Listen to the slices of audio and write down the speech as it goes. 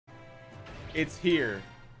It's here.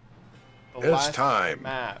 The It's last time.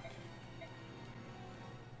 map.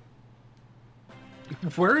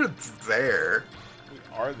 We're there. We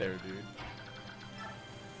are there, dude.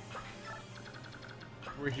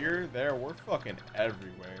 We're here, there, we're fucking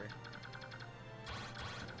everywhere.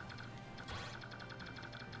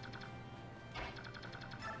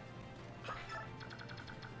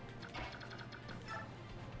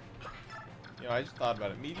 You know, I just thought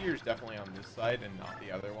about it. Meteor's definitely on this side and not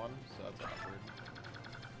the other one, so that's awkward.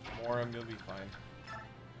 Morum, you'll be fine.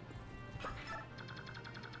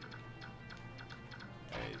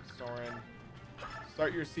 Hey, Soren.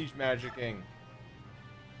 Start your siege magicking.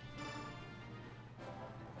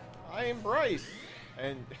 I am Bryce.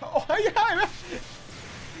 And oh yeah,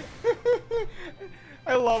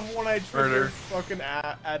 I love when I trigger fucking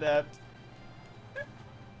adept.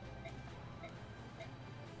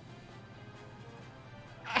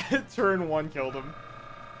 Turn 1 killed him.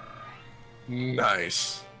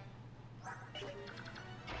 Nice.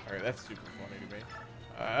 Alright, that's super funny to me.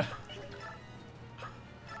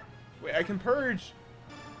 Wait, I can purge!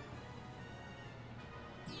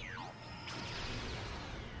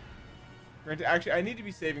 Granted, actually, I need to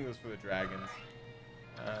be saving those for the dragons.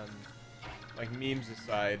 Like, memes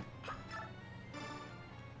aside.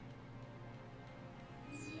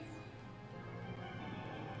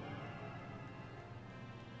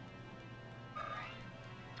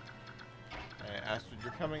 Alright, Astrid,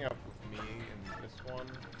 you're coming up with me in this one.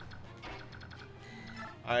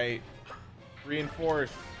 I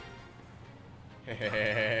reinforce.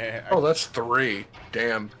 Oh, that's 3.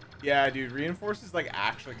 Damn. Yeah, dude, reinforce is like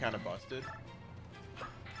actually kind of busted.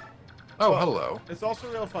 Oh, But hello. it's also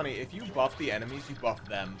real funny. If you buff the enemies, you buff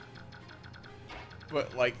them.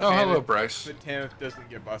 But like, Oh, hello, Bryce. But Tanith doesn't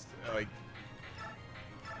get busted. Like,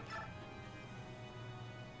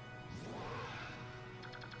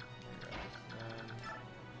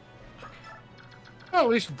 Well, at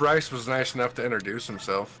least Bryce was nice enough to introduce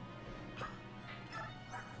himself.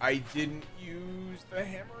 I didn't use the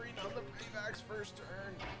hammering on the Bravax first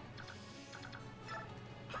turn.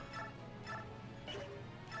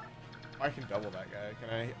 I can double that guy.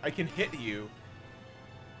 Can I? I can hit you.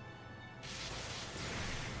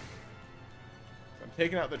 So I'm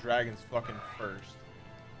taking out the dragons fucking first.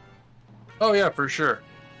 Oh, yeah, for sure.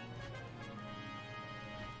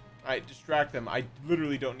 Alright, distract them. I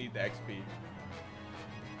literally don't need the XP.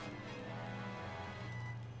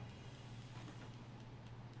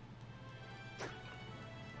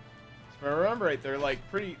 If I remember right, they're like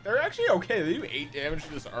pretty... They're actually okay. They do 8 damage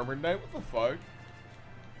to this Armored Knight. What the fuck?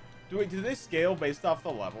 Do they scale based off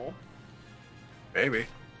the level? Maybe.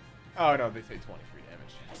 Oh no, they say 23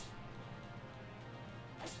 damage.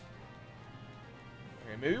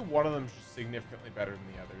 Okay, maybe one of them's just significantly better than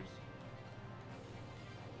the others.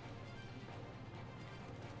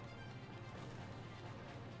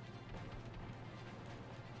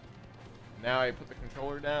 Now I put the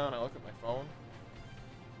controller down, I look at my phone.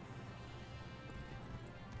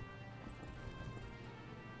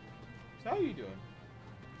 So how are you doing?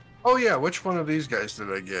 Oh, yeah, which one of these guys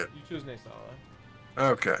did I get? You chose Nasala.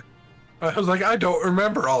 Okay. I was like, I don't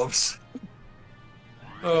remember all of them.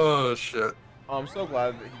 Oh, shit. Oh, I'm so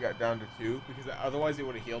glad that he got down to 2, because otherwise he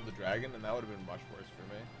would have healed the dragon, and that would have been much worse for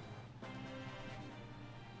me.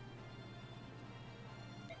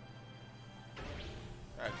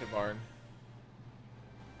 Alright, to Barn.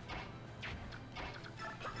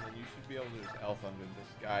 And then you should be able to just elf under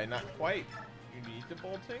this guy. Not quite. You need the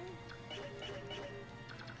bolting?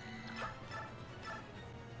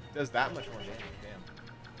 Does that much more damage, damn.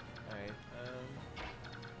 Alright,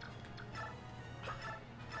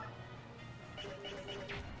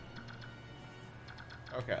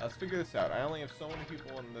 okay, let's figure this out. I only have so many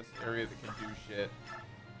people in this area that can do shit.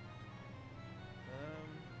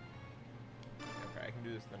 Okay, I can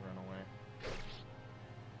do this, then run away.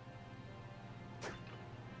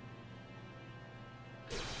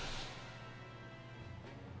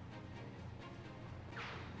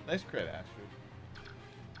 Nice crit, Astrid.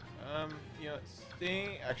 You know,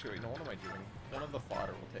 stay... Actually, wait, no, what am I doing? One of the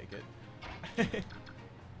fodder will take it.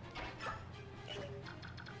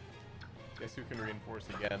 Guess who can reinforce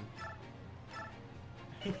again?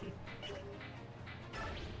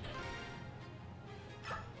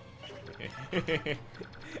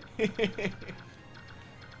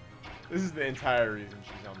 This is the entire reason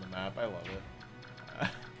she's on the map. I love it.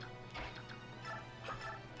 Alright,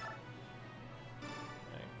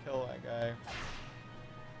 kill that guy.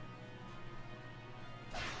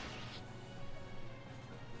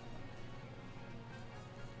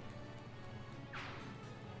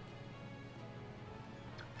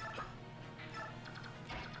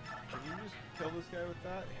 Can you just kill this guy with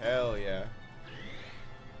that? Hell yeah.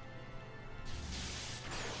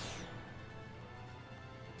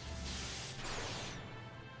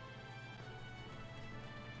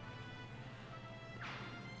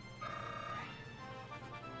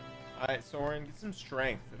 Alright, Soren, get some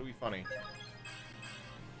strength. It'll be funny.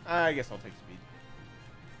 I guess I'll take speed.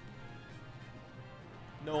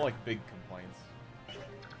 No, like, big complaints.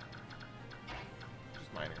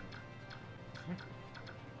 Just minor.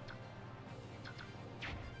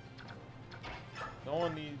 No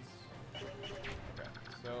one needs... Okay,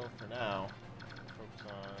 so for now, focus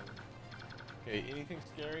on... Okay, anything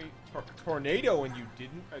scary? Tornado and you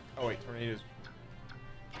didn't? Oh wait, tornadoes...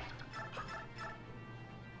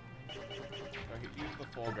 Okay, use the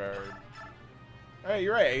full guard. Alright,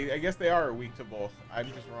 you're right. I guess they are weak to both.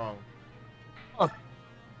 I'm just wrong. Oh.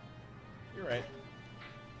 You're right.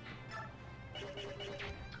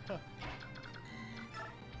 Huh.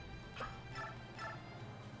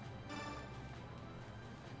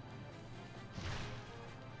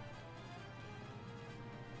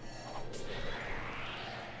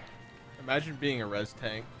 Imagine being a res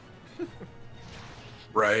tank.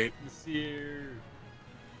 Right. Monsieur.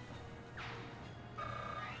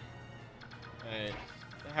 Alright.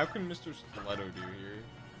 How can Mr. Stiletto do here?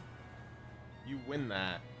 You win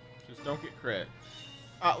that. Just don't get crit.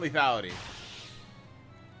 Ah, lethality.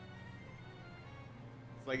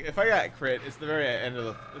 It's like if I got crit, it's the very end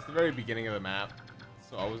of it's the very beginning of the map,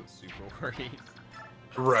 so I wasn't super worried.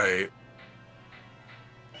 Right.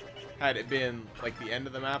 Had it been like the end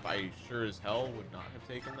of the map, I sure as hell would not have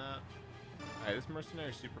taken that. Alright, this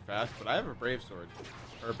mercenary is super fast, but I have a brave sword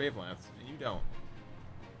or a brave lance, and you don't.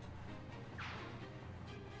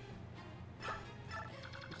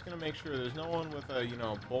 Just gonna make sure there's no one with a, you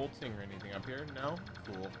know, bolting or anything up here. No?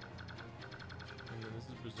 Cool. And then this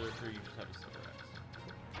is Berserker, you just have a Silver Axe.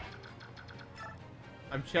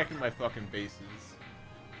 I'm checking my fucking bases.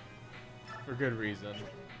 For good reason.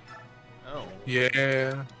 Oh.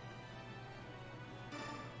 Yeah.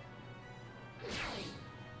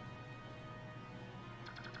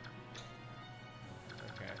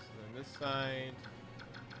 Okay, so then this side...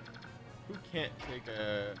 Who can't take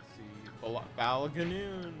a... Let's see...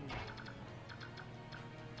 Balaganoon!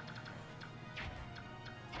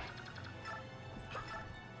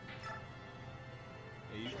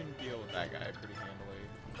 Yeah, you can deal with that guy pretty handily.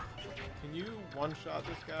 Can you one-shot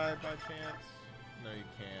this guy by chance? No, you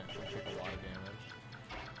can't. You take a lot of damage.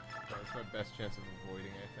 So that's my best chance of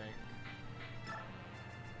avoiding, I think.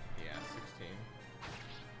 Yeah,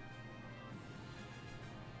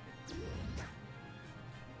 16.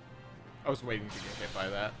 I was waiting to get hit by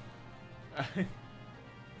that.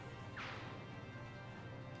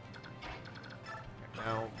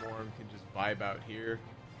 Now Morm can just vibe out here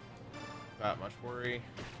without much worry.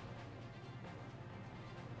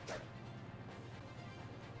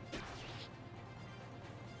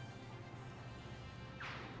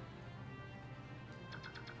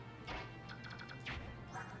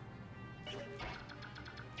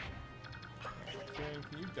 Karen,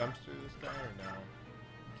 can you dumpster this guy or no?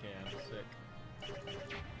 You can, sick.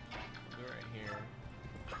 They're right here.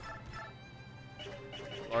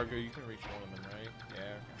 Largo, you can reach one of them, right?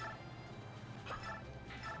 Yeah,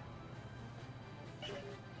 okay.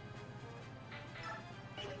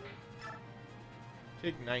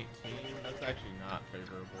 Take 19. That's actually not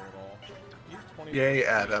favorable at all. Use 20. Yay,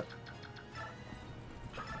 add up.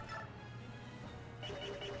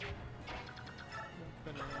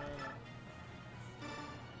 Banana.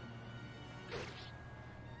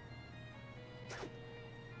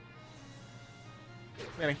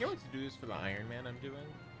 Man, I can't wait to do this for the Iron Man I'm doing.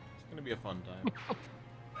 It's gonna be a fun time.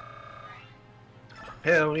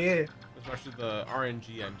 Hell yeah. Especially the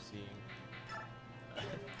RNG I'm seeing. Okay,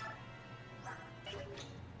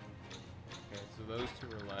 so those two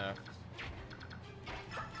are left.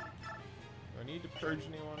 Do I need to purge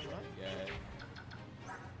anyone? Not yet.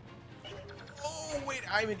 Oh, wait,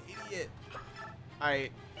 I'm an idiot.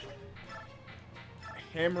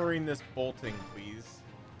 Hammering this bolting, please.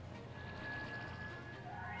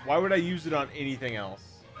 Why would I use it on anything else?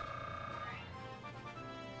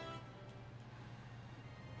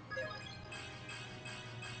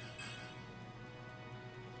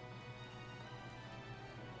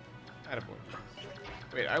 Attaboy.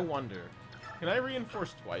 Wait, I wonder. Can I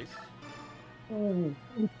reinforce twice? Ooh,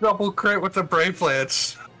 double crit with the brave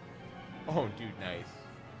lance. Oh, dude, nice.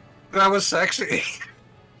 That was sexy.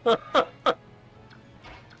 That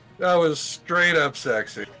was straight up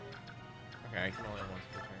sexy. Okay, I can only have once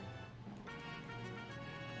per turn.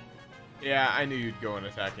 Yeah, I knew you'd go and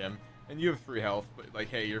attack him. And you have 3 health, but like,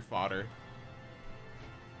 hey, you're fodder.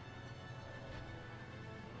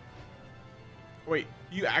 Wait,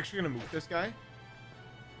 you actually gonna move this guy?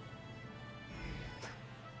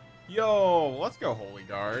 Yo, let's go, Holy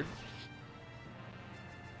Guard.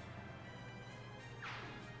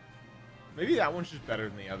 Maybe that one's just better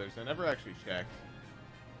than the others. I never actually checked.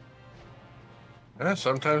 Yeah,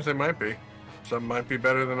 sometimes they might be. Some might be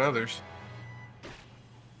better than others.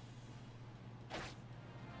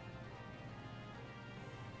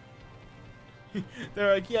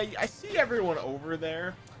 They're like, yeah, I see everyone over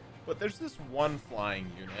there, but there's this one flying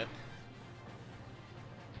unit.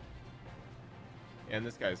 And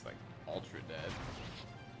this guy's like ultra dead.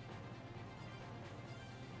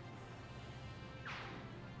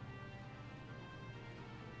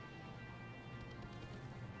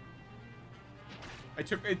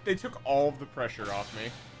 They took all of the pressure off me.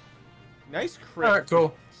 Nice crit. Alright,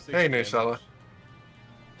 cool. Hey, Nisala.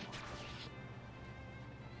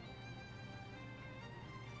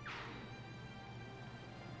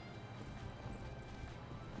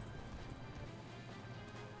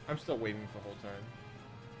 I'm still waiting for the whole turn.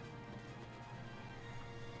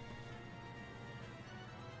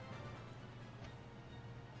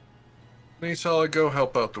 Nisala, go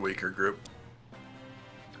help out the weaker group.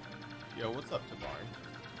 Yo, what's up, Tabarn?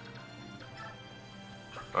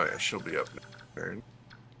 Oh yeah, she'll be up next turn.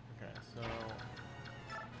 Okay, so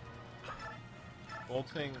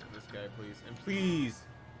bolting this guy, please, and please.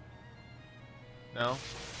 No,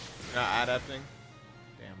 you're not adapting.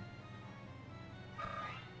 Damn.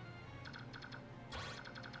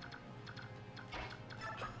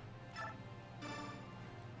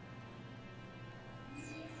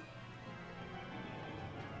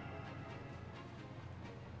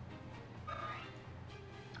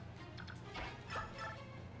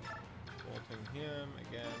 Him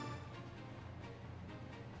again.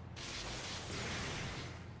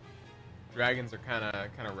 Dragons are kind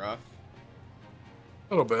of rough.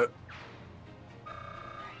 A little bit.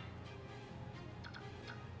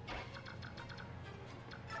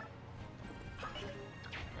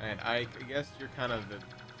 And I guess you're kind of the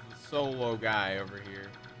solo guy over here.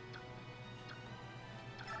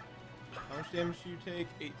 How much damage do you take?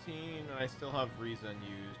 18, and I still have Reason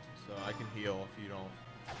used, so I can heal if you don't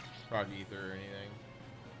proc ether or anything.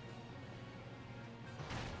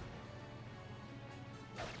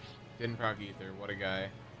 Didn't proc ether, what a guy.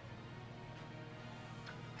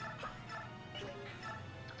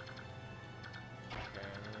 Okay,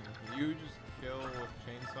 and then can you just kill with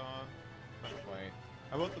chainsaw? Not quite.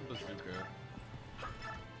 How about the bazooka?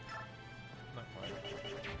 Not quite.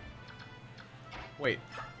 Wait,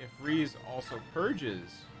 if Reese also purges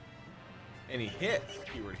and he hits,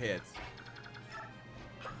 keyword hits.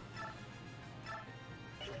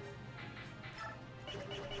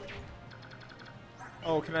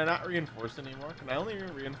 Oh, can I not reinforce anymore? Can I only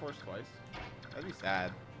reinforce twice? That'd be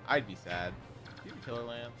sad. I'd be sad. Do you have a killer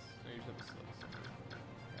lance? No, you just have a slick.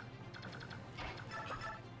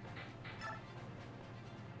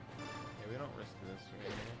 Okay, we don't risk this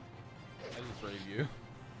right here. I just brave you.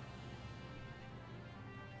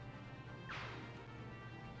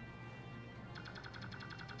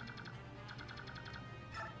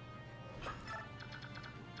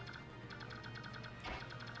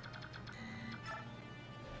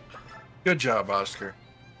 Good job, Oscar.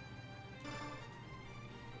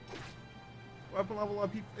 Weapon level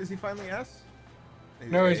up. Is he finally S?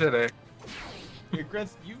 No, he's at A. Yeah,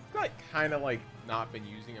 Grants, you've like kind of like not been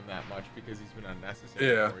using him that much because he's been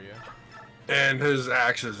unnecessary Yeah. for you. And his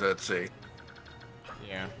axe is at C.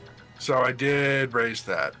 Yeah. So I did raise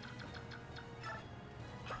that.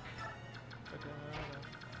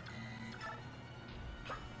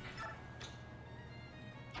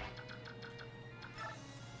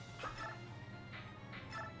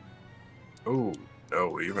 Ooh,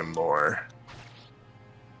 no, even more.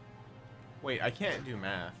 Wait, I can't do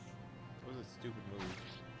math. What was a stupid move?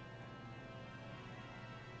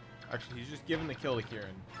 Actually, he's just giving the kill to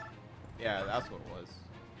Kieran. Yeah, that's what it was.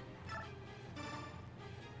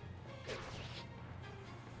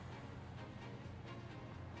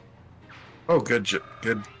 Oh, good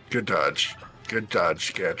dodge. Good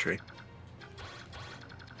dodge, Gatry.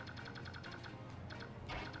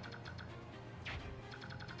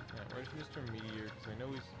 Yeah, where's Mr. Meteor? Because I know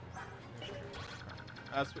he's...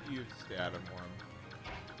 That's what you have to stay out of more.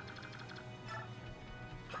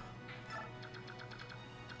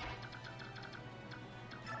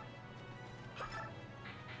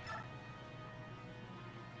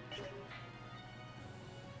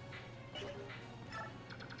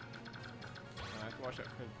 I have to watch out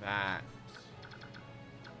for that.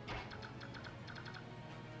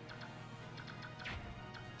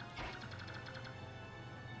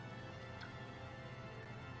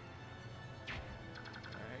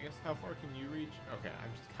 guess how far can you reach? Okay,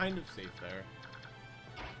 I'm just kind of safe there.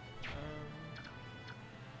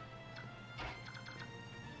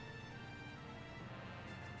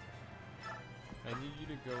 I need you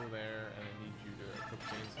to go there, and I need you to equip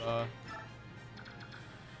chainsaw.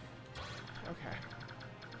 Okay.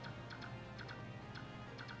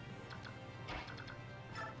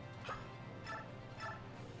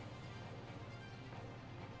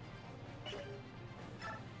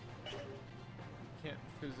 Can't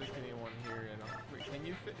physic anyone here. And wait, can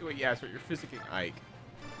you? Wait, yeah, so you're physicking Ike.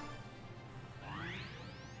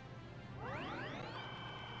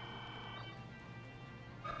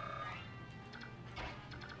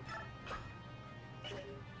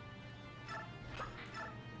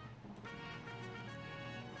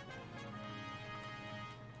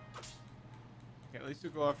 At least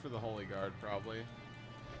you'll go after the Holy Guard, probably.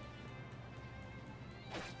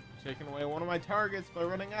 Taking away one of my targets by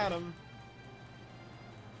running at him.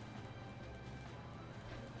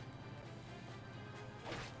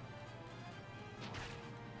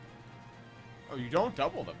 Oh, you don't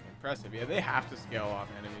double them. Impressive. Yeah, they have to scale off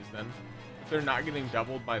enemies then. If they're not getting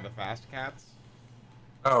doubled by the fast cats.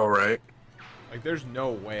 Oh, right. Like, there's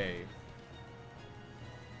no way.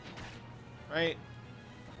 Right?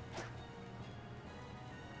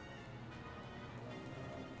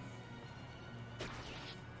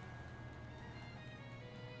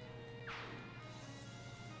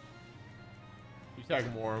 You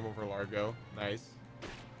tag Morum over Largo. Nice.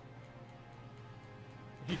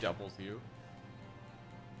 He doubles you.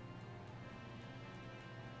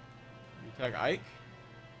 You tag Ike.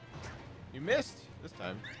 You missed this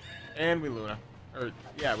time. And we Luna. Or,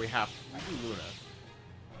 yeah, we do Luna.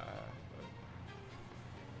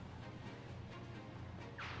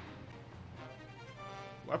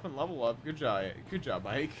 Weapon level up. Good job. Good job,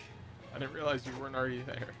 Ike. I didn't realize you weren't already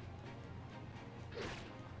there.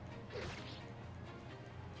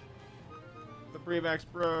 The Brave Axe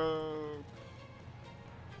broke.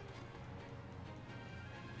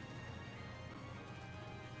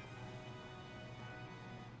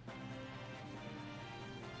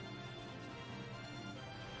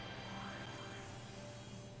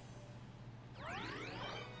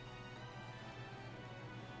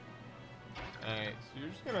 Alright, so you're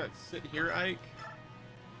just gonna sit here, Ike.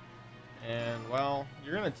 And, well,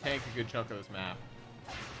 you're gonna tank a good chunk of this map.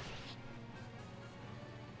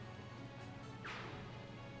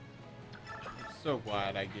 I'm so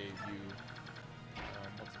glad I gave you,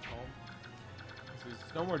 what's it called?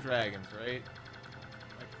 There's no more dragons, right?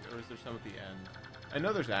 Like, or is there some at the end? I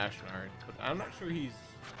know there's Ashnard, but I'm not sure he's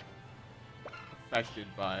affected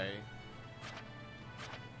by...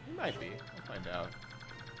 He might be. I'll find out.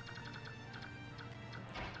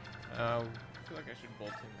 I feel like I should bolt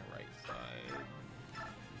in the right side.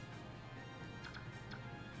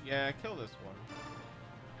 Yeah, kill this one.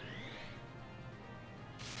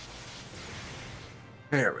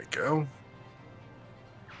 There we go.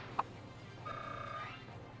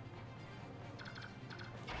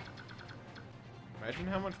 Imagine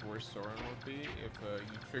how much worse Soren would be if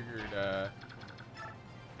you triggered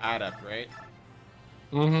Adept, right?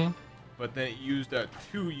 Mm-hmm. But then it used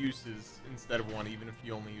 2 uses instead of 1, even if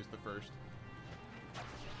you only used the first.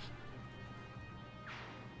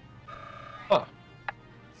 Huh.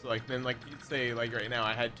 So like then like you'd say like right now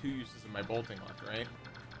I had 2 uses of my bolting left, right?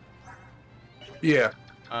 Yeah.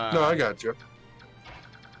 No, I got you.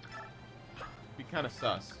 Be kind of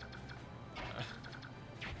sus.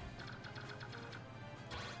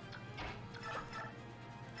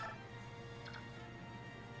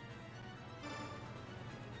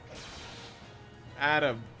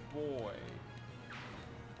 Atta boy.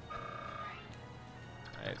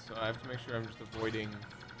 Alright, so I have to make sure I'm just avoiding...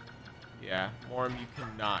 Yeah, Morum, you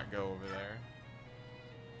cannot go over there.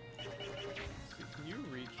 So can you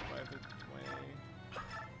reach by the way?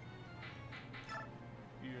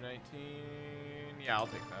 U19... Yeah, I'll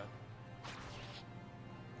take that.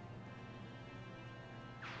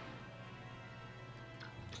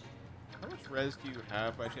 How much res do you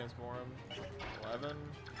have by chance, Morum? 11?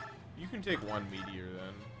 You can take 1 meteor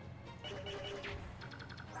then.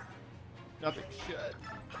 Nothing should,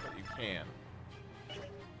 but you can.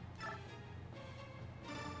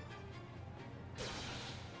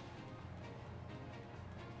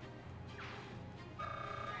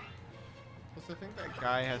 Plus, I think that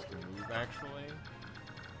guy has to move actually.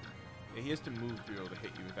 Yeah, he has to move to be able to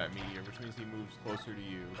hit you with that meteor, which means he moves closer to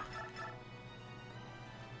you.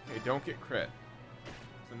 Okay, don't get crit.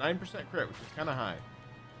 It's a 9% crit, which is kind of high.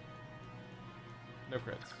 No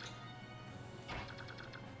crits.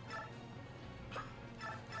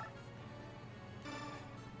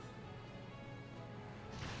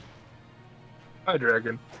 Hi,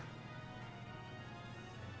 dragon.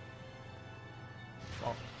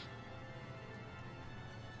 Well,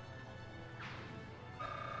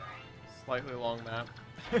 slightly long map.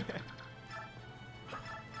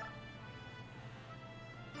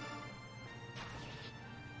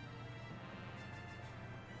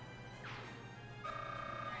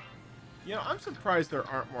 You know, I'm surprised there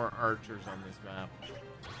aren't more archers on this map.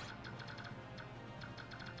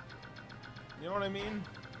 You know what I mean?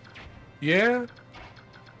 Yeah.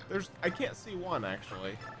 I can't see one,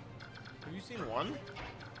 actually. Have you seen one?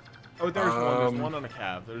 Oh, there's one. There's one on a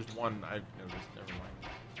cab. There's one I've noticed. Never mind.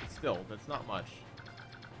 But still, that's not much.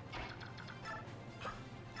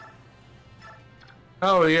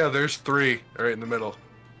 Oh yeah, there's 3 right in the middle.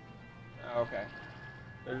 Oh, okay.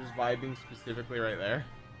 They're just vibing specifically right there.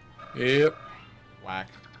 Yep. Whack.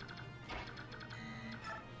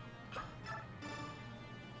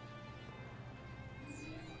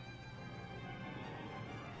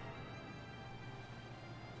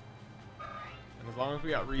 And as long as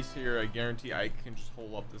we got Reese here, I guarantee I can just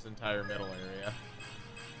hold up this entire middle area.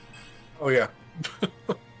 Oh yeah. So, I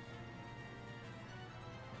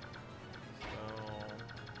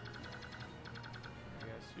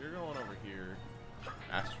guess you're going over here.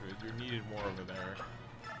 Astrid, you're needed more over there.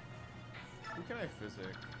 Who can I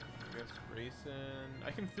physic? I guess Grayson.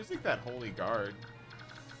 I can physic that Holy Guard.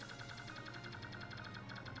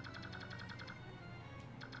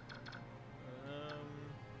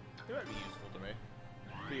 It might be useful to me.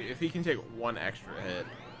 If he can take one extra hit.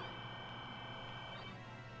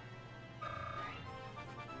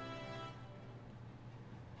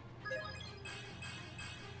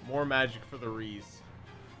 More magic for the Reese.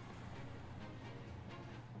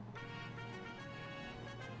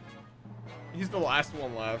 He's the last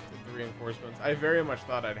one left with the reinforcements. I very much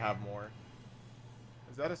thought I'd have more.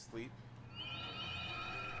 Is that asleep?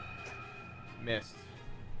 Missed.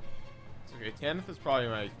 It's okay. Tanith is probably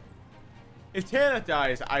my... If Tanith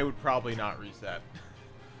dies, I would probably not reset.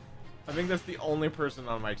 I think that's the only person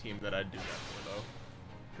on my team that I'd do that for, though.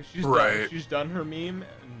 Because she's done her meme,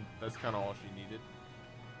 and that's kind of all she needed.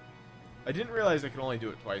 I didn't realize I could only do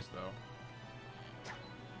it twice, though.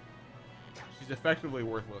 She's effectively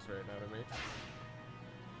worthless right now to me.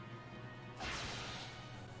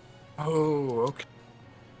 Oh, okay.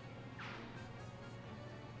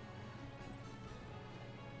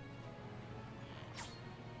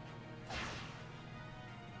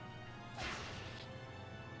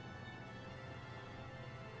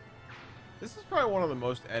 This is probably one of the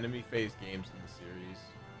most enemy-phased games in the series.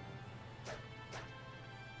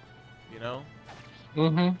 You know?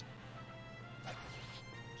 Mm-hmm.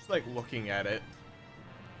 Just like looking at it.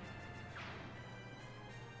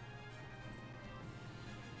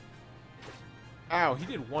 Ow, he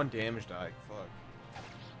did 1 damage die. Fuck.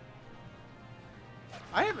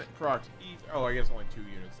 I haven't procced either. Oh, I guess only 2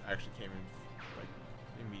 units actually came in, like,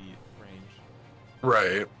 immediate range.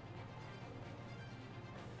 Right.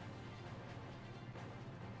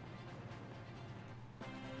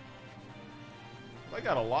 I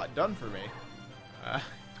got a lot done for me.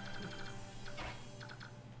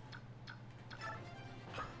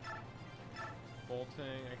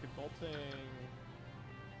 Bolting. I could bolting.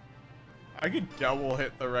 I could double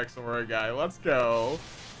hit the Rexaura guy. Let's go.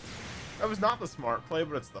 That was not the smart play,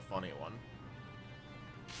 but it's the funny one.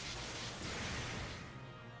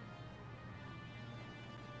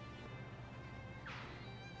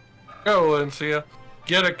 Go, Valencia.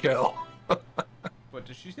 Get a kill. But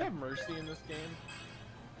does she have Mercy in this game?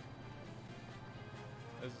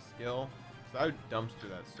 As a skill? Because I would dumpster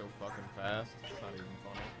that so fucking fast. It's not even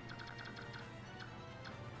funny.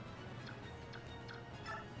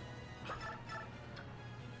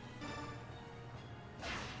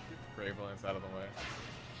 Get the Gravelance out of the way.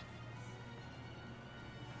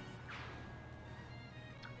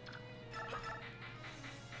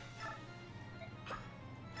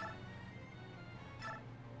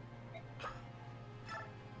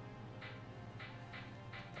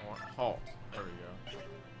 I want halt. There we go.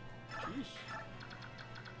 Yeesh.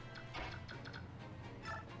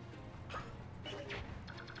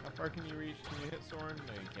 How far can you reach? Can you hit Soren?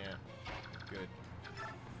 No, you can't. Good.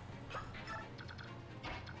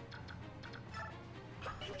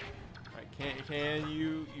 Alright, can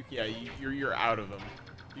you? Yeah, you're out of them.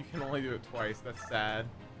 You can only do it twice. That's sad.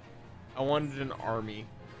 I wanted an army.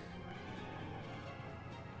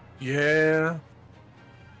 Yeah.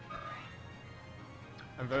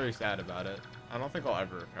 I'm very sad about it. I don't think I'll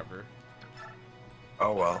ever recover.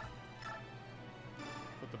 Oh well.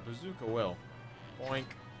 But the bazooka will. Boink.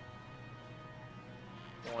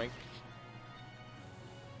 Boink.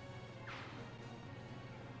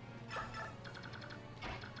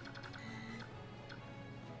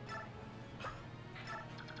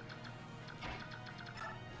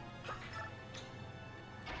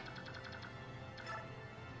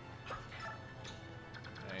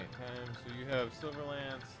 So you have Silver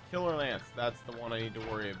Lance, Killer Lance. That's the one I need to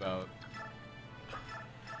worry about.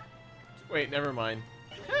 Wait, never mind.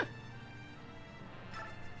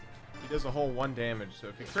 He does a whole 1 damage, so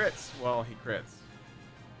if he crits, well, he crits.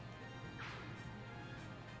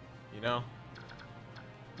 You know?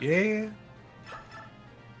 Yeah.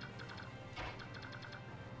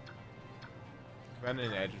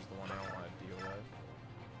 Venom Edge is the one I don't want to deal with.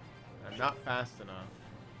 I'm not fast enough.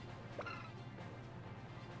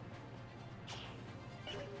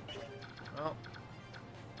 Well.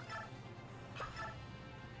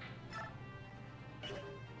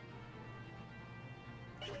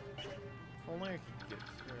 If only I could get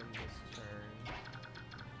to him this turn.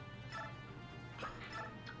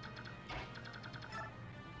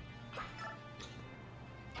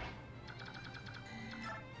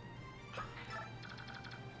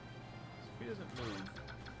 If he doesn't move.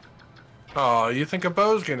 Oh, you think a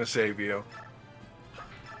bow's gonna save you?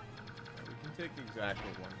 We can take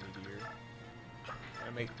exactly 1 meteor.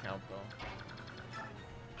 Gotta make it count though.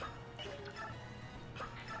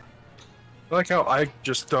 I like how I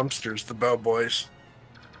just dumpsters the bow boys.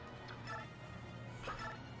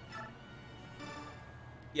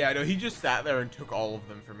 Yeah, I know, he just sat there and took all of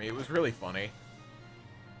them for me. It was really funny.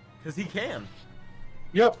 Because he can.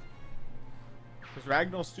 Yep. Because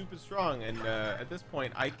Ragnall's stupid strong, and at this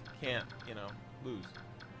point, I can't, you know, lose.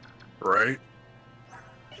 Right.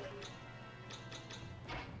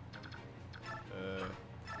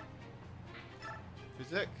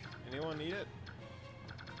 Physic? Anyone need it?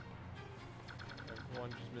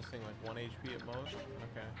 Everyone just missing like 1 HP at most?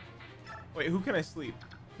 Okay. Wait, who can I sleep?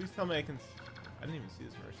 Please tell me I can... I didn't even see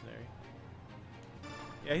this mercenary.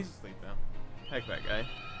 Yeah, he's asleep now. Heck that guy.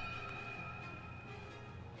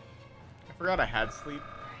 I forgot I had sleep.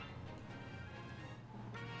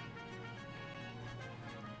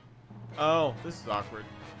 Oh, this is awkward.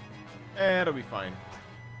 It'll be fine.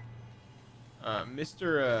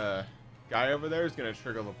 Mr. Guy over there is gonna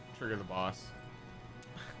trigger the boss.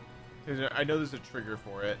 Cause I know there's a trigger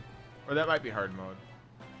for it, or that might be hard mode,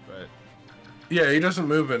 but Yeah, he doesn't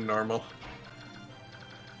move in normal.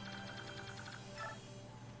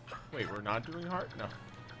 wait, we're not doing hard? No.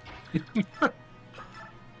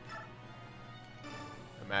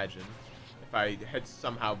 Imagine if I had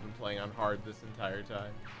somehow been playing on hard this entire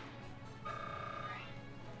time.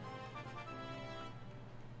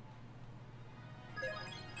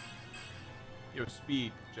 Yo,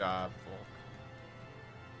 speed job, Volk.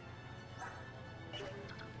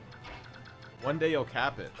 One day you'll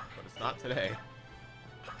cap it, but it's not today.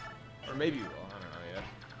 Or maybe you will, I don't know yet.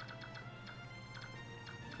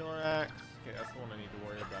 Killer Axe. Okay, that's the one I need to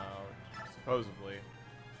worry about. Supposedly.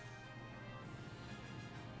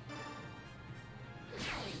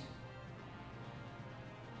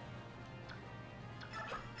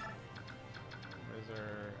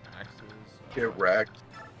 Laser axes. Get wrecked.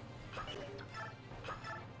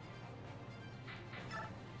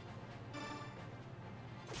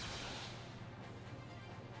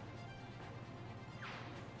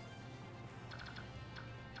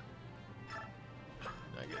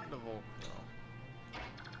 Not getting the Volk, no.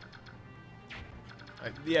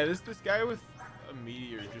 Yeah, this guy with a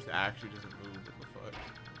meteor just actually doesn't move. What the fuck?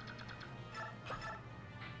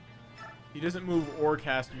 He doesn't move or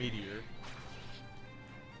cast meteor.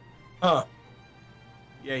 Huh.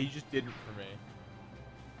 Yeah, he just didn't for me.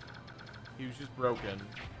 He was just broken.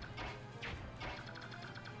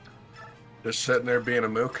 Just sitting there being a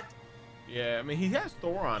mook. Yeah, I mean, he has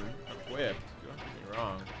Thoron equipped. Don't get me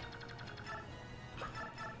wrong.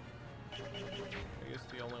 I guess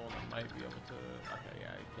the only one that might be able to... Okay,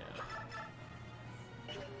 yeah, he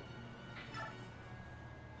can.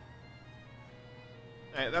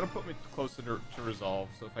 Alright, that'll put me closer to resolve,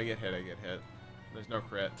 so if I get hit, I get hit. There's no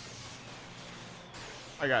crit.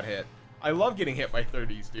 I got hit. I love getting hit by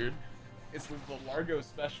 30s, dude. It's the Largo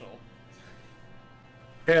special.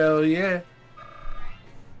 Hell yeah.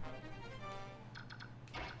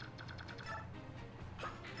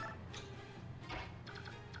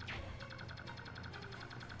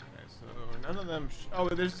 Okay, so none of them... oh,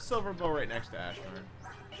 there's a silver bow right next to Ashnard.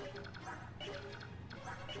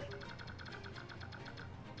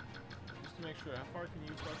 Just to make sure, how far can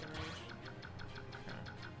you fucking reach?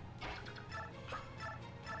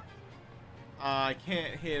 I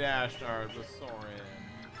can't hit Ashnard with Sorin.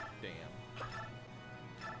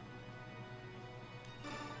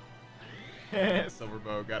 Damn.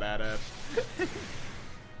 Silverbow got at it. Okay.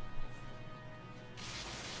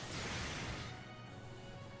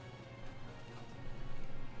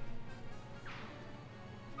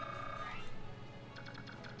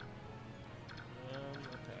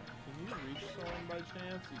 Can you reach Soren by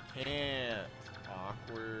chance? You can't.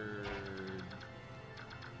 Awkward.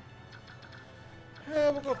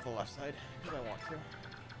 We'll go up the left side, because I want to.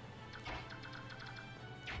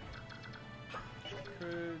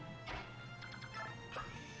 Could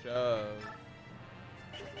shove.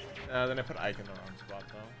 Then I put Ike in the wrong spot,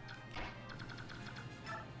 though.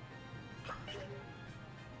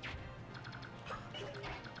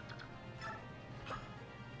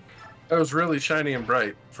 That was really shiny and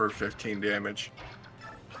bright for 15 damage.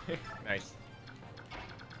 Nice.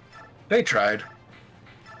 They tried.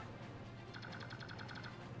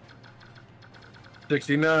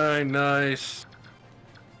 69, nice.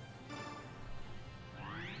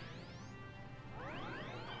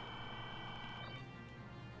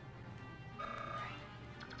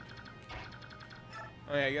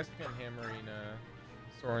 Oh yeah, I guess I can hammering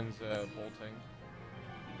Soren's bolting.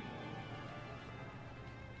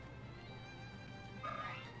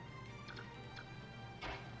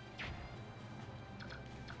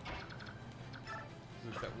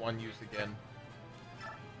 It's at one use again.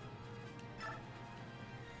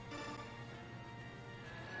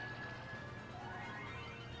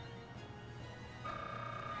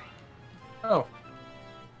 Oh.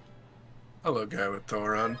 Hello, guy with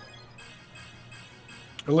Thoron.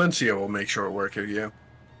 Valencia will make short work of you.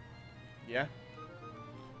 Yeah.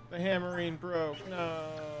 The hammering broke. No.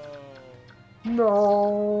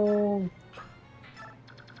 No.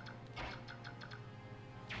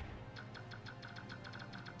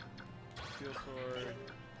 Steel sword.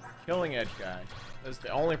 Killing edge guy. That's the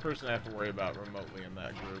only person I have to worry about remotely in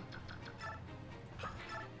that group.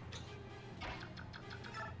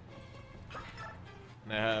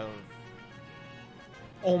 And I have...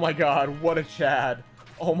 Oh my god, what a Chad.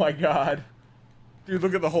 Oh my god. Dude,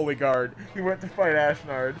 look at the Holy Guard. He went to fight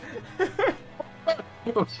Ashnard.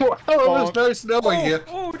 Well, it was nice knowing you.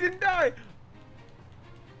 Oh, didn't die.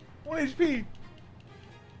 1 HP.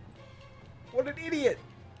 What an idiot.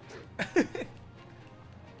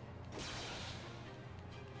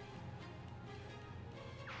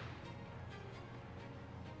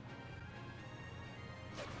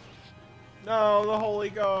 No, the Holy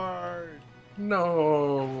Guard.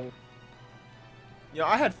 No. You know,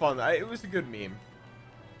 I had fun. It was a good meme.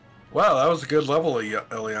 Wow, that was a good level,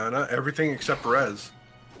 Eliana. Everything except res.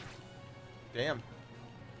 Damn.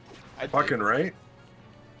 Fucking right.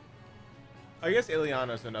 I guess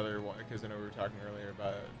Ileana's another one, because I know we were talking earlier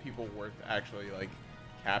about people worth actually, like,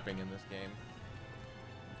 capping in this game.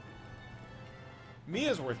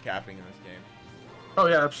 Mia's worth capping in this game. Oh,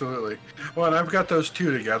 yeah, absolutely. Well, and I've got those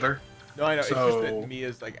two together. No, I know. So... It's just that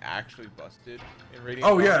Mia's, like, actually busted in Radiance.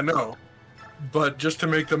 Oh, yeah, no. But just to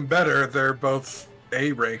make them better, they're both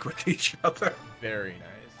A rank with each other. Very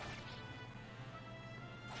nice.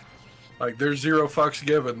 Like, there's 0 fucks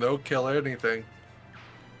given. They'll kill anything.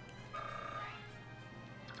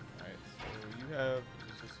 Alright, so you have...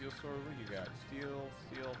 Is this a steel sword? What do you got? Steel,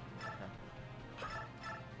 steel... Okay.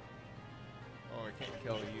 Oh, I can't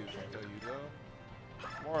kill you. Can I kill you, though?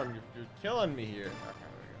 Morm, you're killing me here. Okay,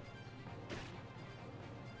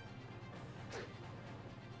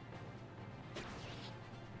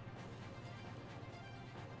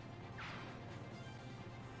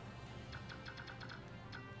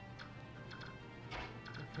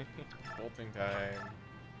 there we go. Bolting time.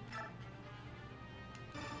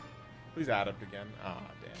 Please add up again. Ah,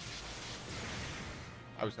 damn.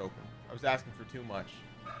 I was hoping. I was asking for too much.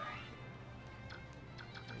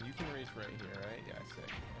 And you can reach right here, right? Yeah,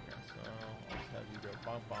 sick. Okay, so I'll just have you go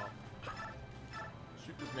bomb bomb.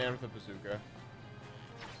 Shoot this man with a bazooka.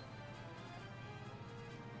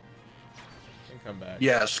 And come back.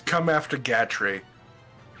 Yes, come after Gatry.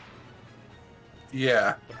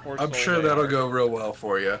 Yeah, I'm sure that'll go real well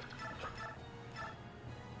for you.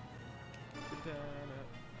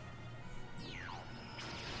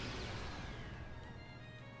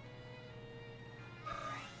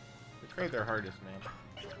 They tried their hardest, man.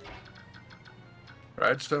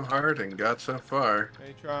 Tried so hard and got so far.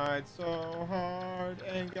 They tried so hard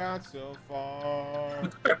and got so far.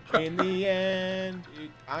 In the end,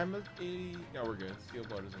 I'm a idiot. No, we're good. Steel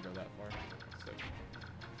Blow doesn't go that far. Sick.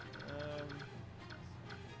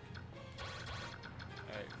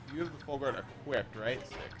 Alright, you have the full guard equipped, right?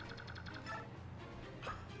 Sick.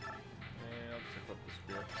 And I'll just equip the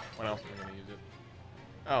spear. When else am I going to use it?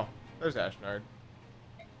 Oh, there's Ashnard.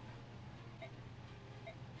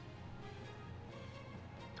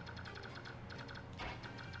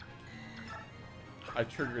 I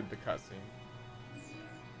triggered the cutscene.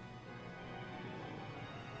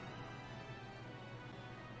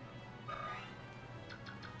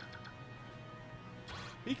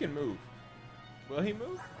 He can move. Will he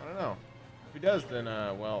move? I don't know. If he does, then,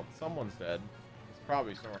 well, someone's dead. It's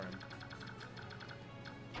probably Soren.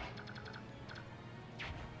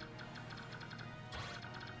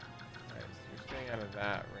 Alright, so you're staying out of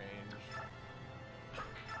that range.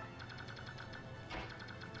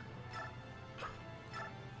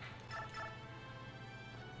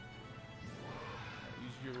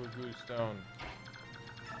 Use your Lagoo Stone.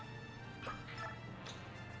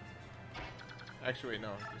 Actually, wait,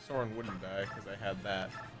 no. Soren wouldn't die because I had that.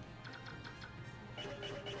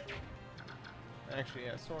 Actually,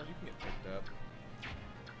 yeah, Soren, you can get picked up.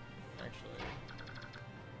 Actually.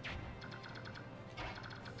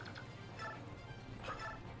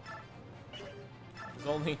 There's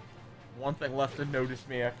only one thing left to notice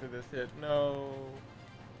me after this hit. No.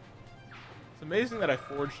 It's amazing that I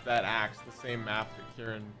forged that axe the same map that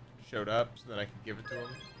Kieran showed up so that I could give it to him.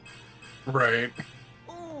 Right.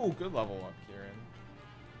 Ooh, good level up, Kieran.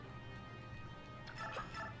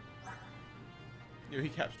 Yo, he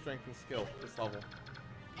kept strength and skill this level.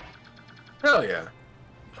 Hell yeah.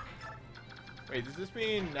 Wait, does this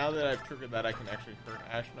mean now that I've triggered that I can actually hurt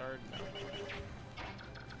Ashnard? No.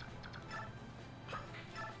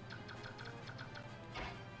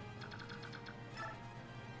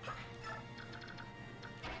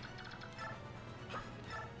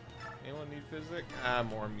 Anyone need physic? Ah,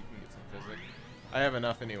 Morm, you can get some physic. I have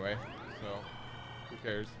enough anyway, so who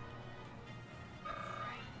cares?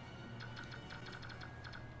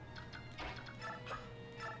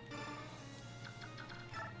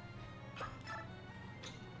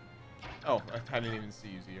 Oh, I didn't even see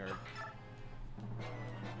you, Zhard.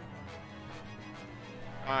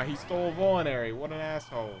 Ah, he stole Volinary. What an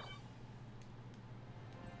asshole.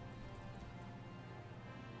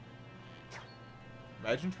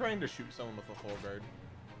 Imagine trying to shoot someone with a full guard.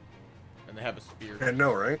 And they have a spear. I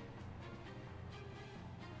know, right?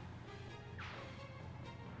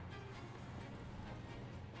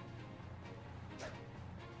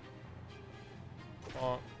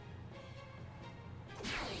 Oh.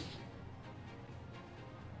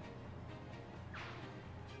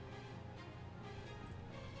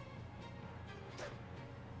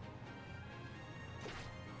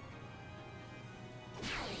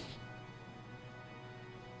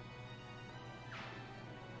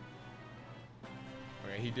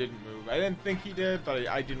 Okay, he didn't move. I didn't think he did, but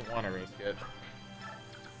I didn't want to risk it.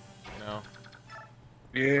 You know?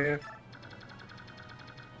 Yeah.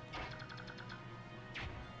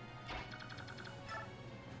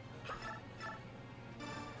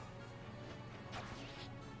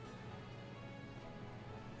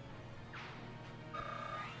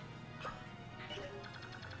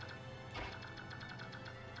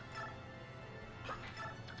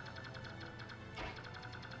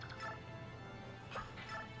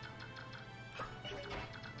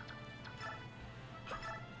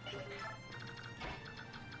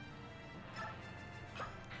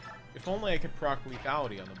 If only I could proc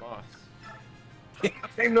lethality on the boss.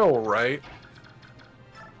 I know, right?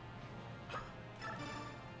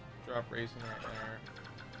 Drop racing right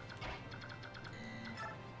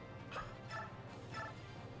there.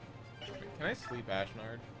 Wait, can I sleep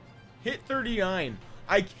Ashnard? Hit 39!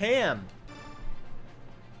 I can!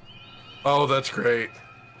 Oh, that's great.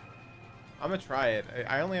 I'm gonna try it.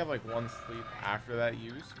 I only have like one sleep after that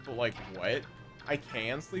use, but like what? I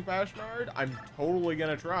can sleep Ashnard? I'm totally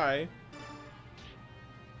gonna try.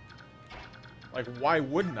 Like, why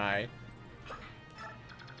wouldn't I?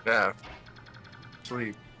 Yeah.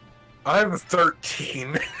 Sweet. I have a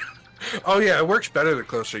 13. Oh yeah, it works better the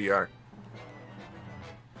closer you are.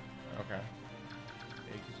 Okay.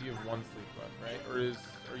 Yeah, because you have one sleep left, right? Or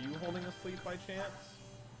are you holding a sleep by chance?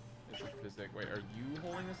 It's a physic. Wait, are you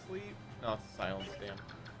holding a sleep? No, it's a silence, damn.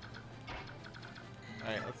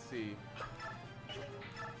 Alright, let's see.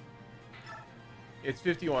 It's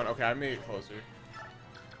 51. Okay, I made it closer.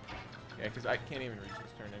 Yeah, because I can't even reach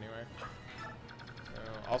this turn anyway. So,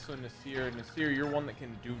 also Nasir. Nasir, you're one that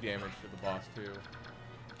can do damage to the boss, too.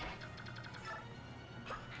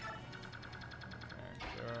 Okay,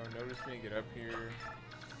 so notice me, get up here.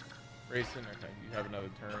 Grayson, okay, you have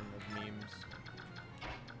another turn of memes.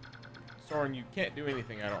 Soren, you can't do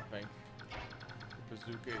anything, I don't think. The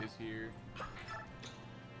bazooka is here.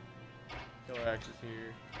 Killer Axe is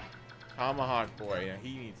here. Tomahawk Boy, yeah,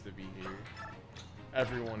 he needs to be here.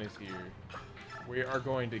 Everyone is here. We are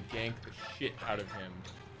going to gank the shit out of him.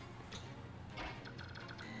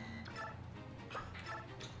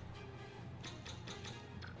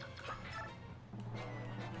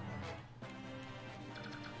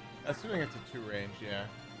 Assuming it's a 2 range, yeah.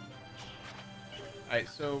 Alright,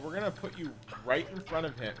 so we're gonna put you right in front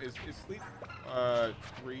of him. Is sleep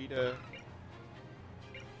 3 to...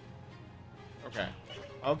 Okay.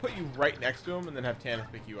 I'll put you right next to him and then have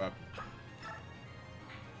Tanith pick you up.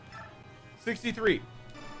 63.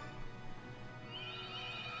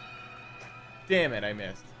 Damn it, I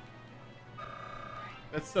missed.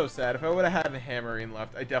 That's so sad. If I would have had a hammering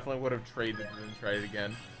left, I definitely would have traded and tried it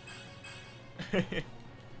again.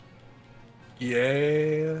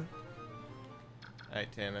 Yeah.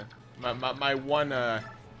 Alright, Tanith. My one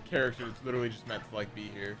character is literally just meant to like be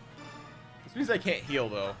here. This means I can't heal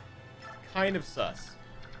though. Kind of sus.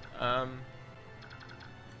 I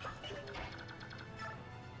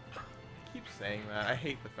keep saying that. I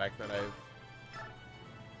hate the fact that I've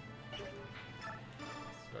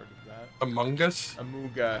started that. Among Us?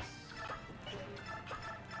 Among Us.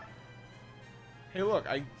 Hey, look,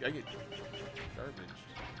 I get garbage.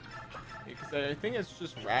 Because I think it's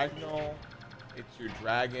just Ragnall, it's your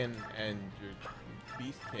dragon, and your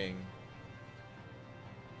Beast King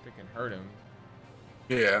that can hurt him.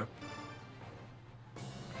 Yeah.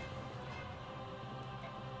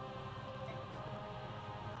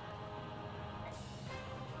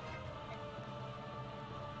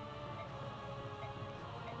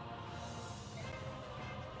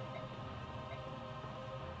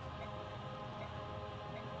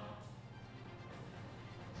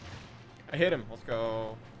 I hit him. Let's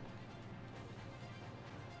go.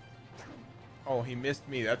 Oh, he missed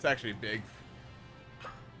me. That's actually big.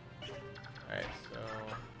 Alright, so...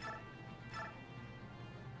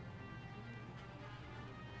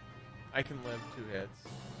 I can live 2 hits.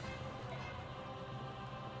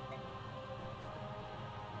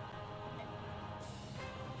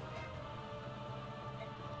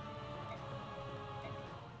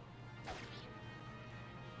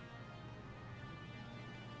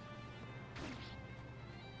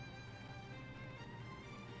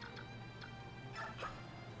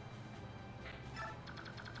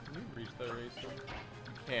 Can you reach that race? You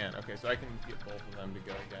can. Okay, so I can get both of them to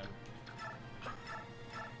go again.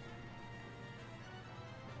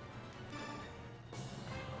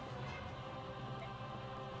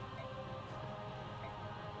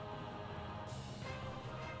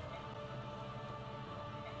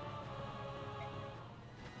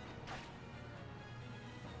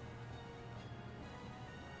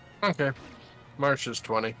 Okay. March is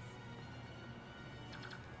 20.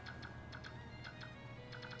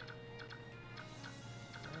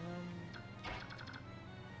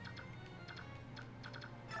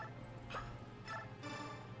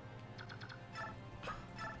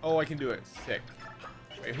 Oh, I can do it. Sick.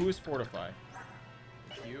 Wait, who is Fortify?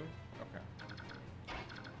 It's you? Okay.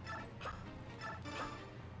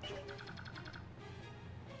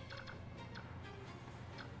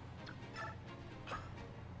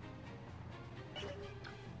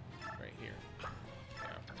 Right here. Yeah.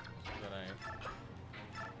 So then I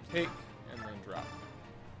take and then drop.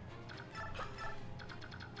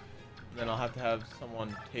 And then I'll have to have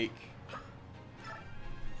someone take.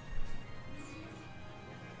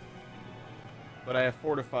 But I have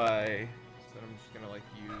Fortify, so I'm just gonna like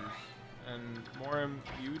use. And Morim,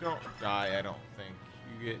 you don't die, I don't think.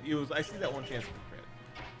 You get. It was. I see that one chance for crit.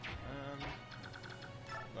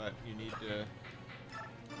 But you need to.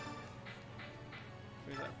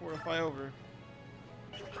 Carry that Fortify over.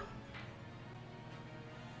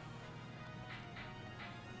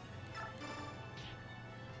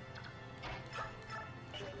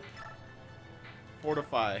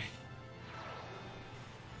 Fortify.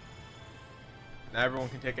 Now everyone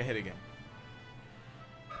can take a hit again.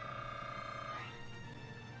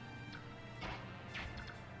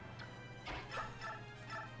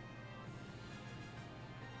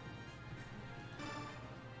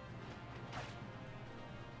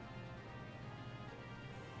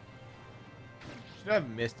 Should have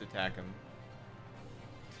missed attack him.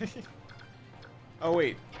 Oh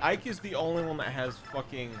wait, Ike is the only one that has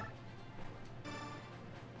fucking...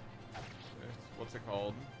 What's it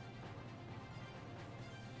called?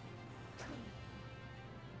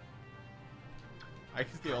 Ike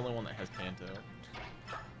is the only one that has Kanto.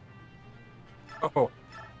 Oh.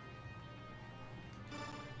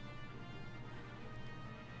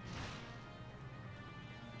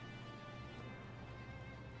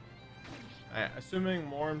 Assuming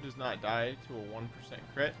Morim does not die to a 1%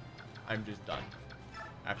 crit, I'm just done.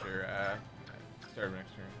 After start of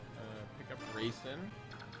next turn. Pick up Racin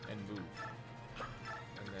and move.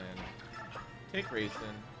 And then take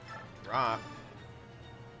Racin, drop.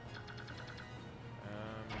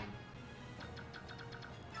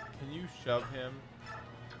 Can you shove him?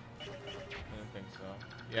 I don't think so.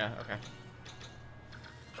 Yeah, okay.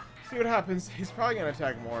 See what happens. He's probably going to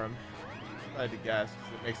attack Morim. If I had to guess,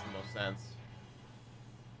 because it makes the most sense.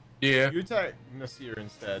 Yeah. You attack Nasir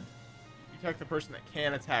instead. You protect the person that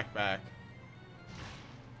can attack back.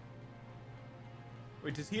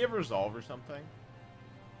 Wait, does he have resolve or something?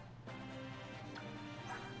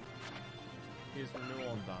 He has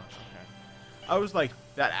renewal and dodge. Okay. I was like,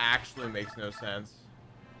 that actually makes no sense.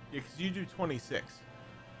 Yeah, because you do 26.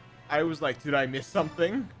 I was like, did I miss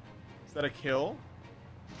something? Is that a kill?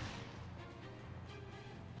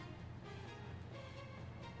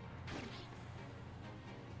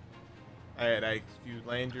 Alright, if you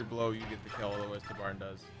land your blow, you get the kill, otherwise the barn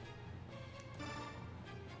does.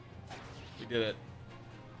 We did it.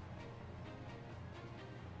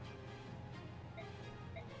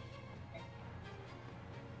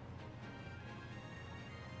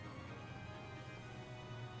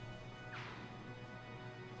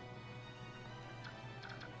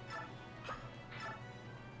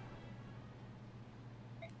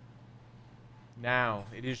 Now,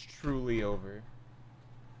 it is truly over.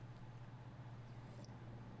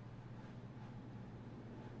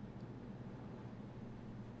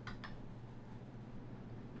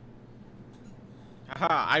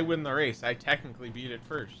 Haha, I win the race. I technically beat it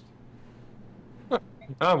first.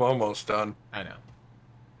 I'm almost done. I know.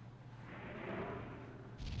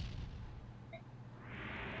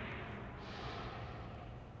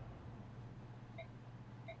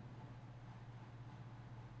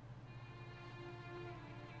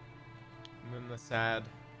 And then the sad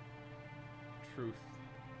truth.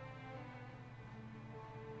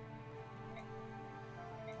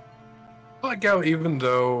 I like how even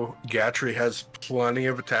though Gatry has plenty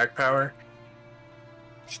of attack power,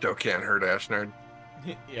 still can't hurt Ashnard.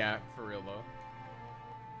 Yeah, for real though.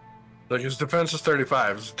 Like his defense is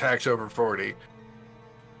 35, his attack's over 40.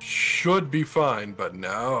 Should be fine, but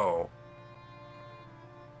no.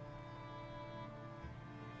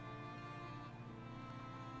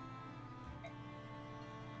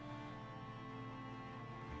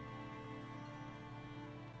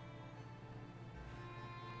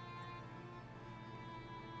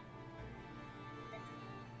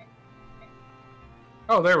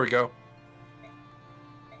 Oh, there we go.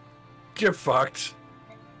 Get fucked.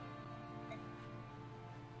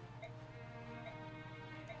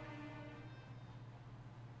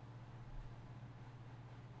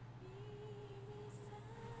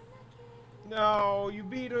 No, you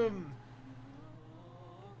beat him.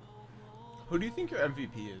 Who do you think your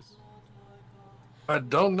MVP is? I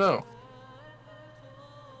don't know.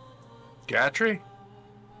 Gatry?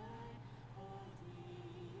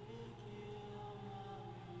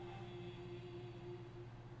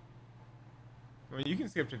 I mean, you can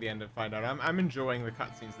skip to the end and find out. I'm enjoying the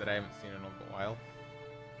cutscenes that I haven't seen in a little while.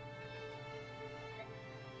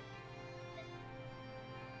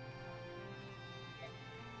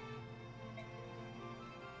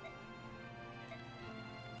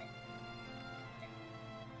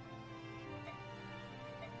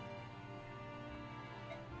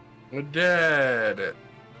 We did it.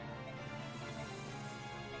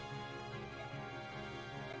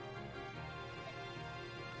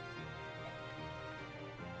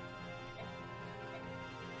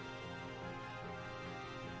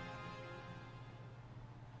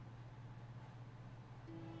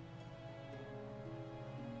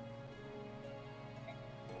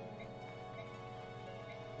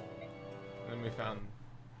 And then we found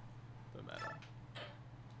the medal.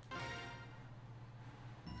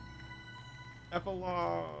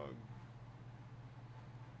 Epilogue.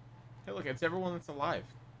 Hey, look, it's everyone that's alive.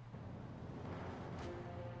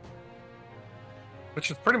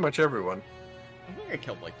 Which is pretty much everyone. I think I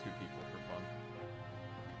killed like 2 people for fun.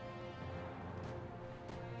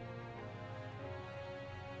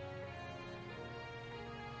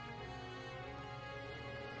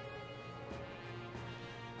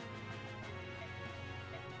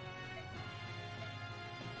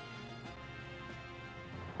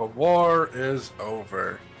 The war is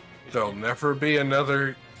over. There'll never be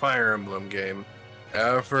another Fire Emblem game.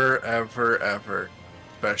 Ever, ever, ever.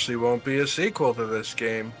 Especially won't be a sequel to this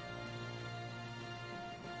game.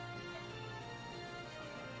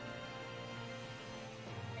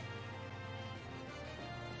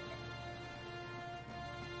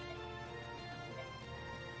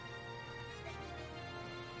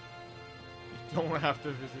 You don't have to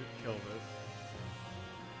visit kill this.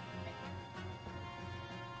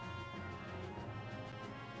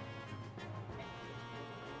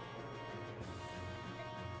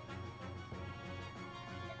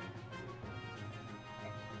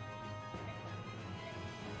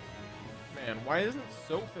 Man, why isn't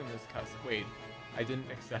Soph in this cuss? Wait, I didn't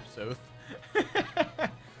accept Soph.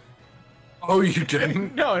 Oh, you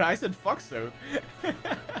didn't? No, I said fuck Soph.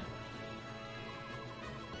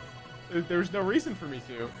 There's no reason for me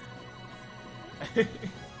to.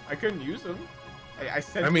 I couldn't use him. I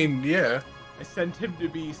sent. I mean, yeah. I sent him to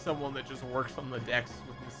be someone that just works on the decks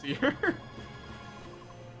with the seer.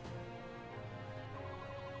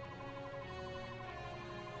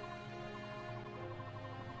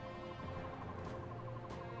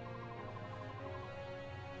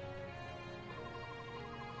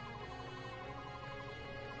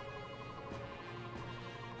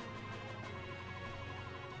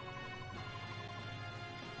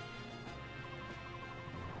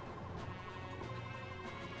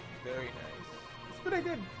 Very nice. It's been a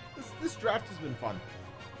good. This draft has been fun.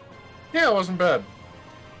 Yeah, it wasn't bad.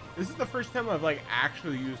 This is the first time I've like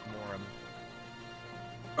actually used Morim.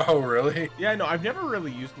 Oh, really? Yeah, no, I've never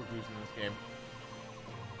really used Lagoose in this game.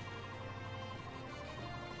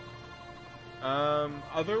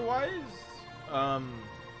 Otherwise,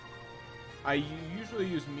 I usually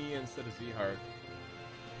use Mia instead of Zihar.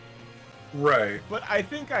 Right. But I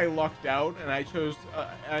think I lucked out and I chose.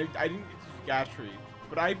 I didn't get to use Gatry,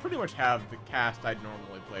 but I pretty much have the cast I'd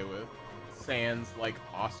normally play with. Sans, like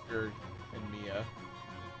Oscar and Mia.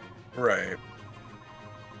 Right.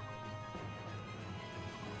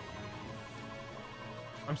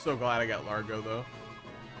 I'm so glad I got Largo though.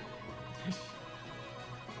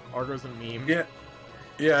 Largo's a meme. Yeah.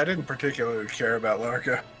 Yeah, I didn't particularly care about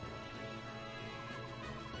Larka.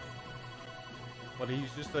 But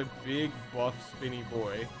he's just a big, buff, spinny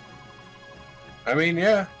boy. I mean,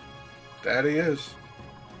 yeah. That he is.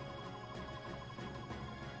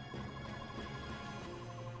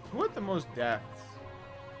 Who had the most deaths?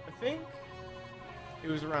 I think it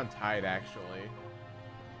was around Tide, actually.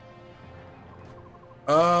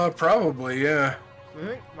 Probably, yeah. So I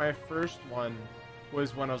think my first one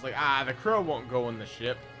was when I was like, the crow won't go in the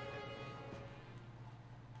ship.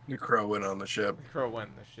 The crow went on the ship. The crow went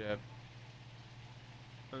in the ship.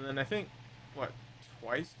 And then I think, what,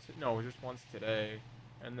 twice? No, just once today.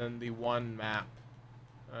 And then the one map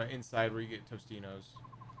inside where you get Tostinos.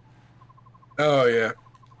 Oh, yeah.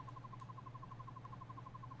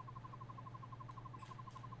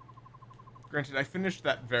 Granted, I finished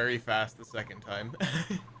that very fast the second time.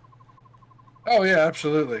 Oh, yeah,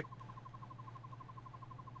 absolutely.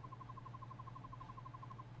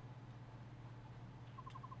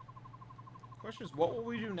 Question is, what will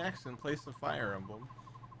we do next in place of Fire Emblem?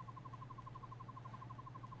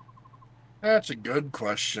 That's a good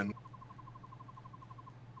question.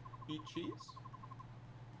 Eat cheese?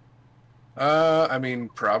 I mean,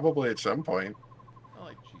 probably at some point. I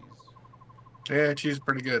like cheese. Yeah, cheese is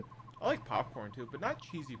pretty good. I like popcorn too, but not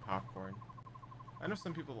cheesy popcorn. I know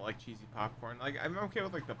some people that like cheesy popcorn. Like, I'm okay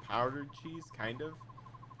with like the powdered cheese, kind of.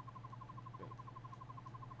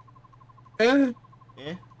 Eh.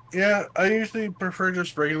 Eh? Yeah, I usually prefer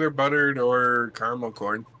just regular buttered or caramel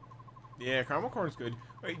corn. Yeah, caramel corn's good.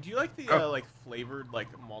 Wait, do you like the like flavored like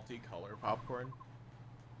multicolor popcorn?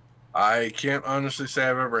 I can't honestly say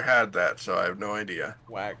I've ever had that, so I have no idea.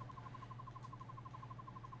 Whack.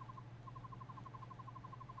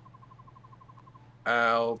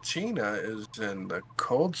 Altina is in the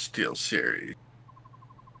Cold Steel series.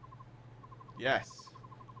 Yes.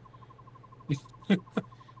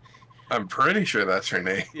 I'm pretty sure that's her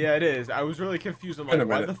name. Yeah, it is. I was really confused. I'm Wait a like,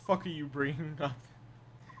 why minute. the fuck are you bringing up?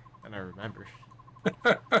 And I remember.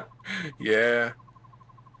 Yeah.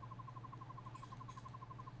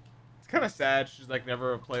 It's kind of sad she's like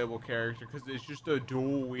never a playable character because it's just a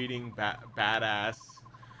dual-wielding badass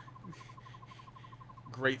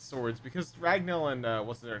great swords. Because Ragnell and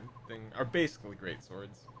what's their thing are basically great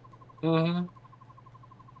swords. Mm-hmm.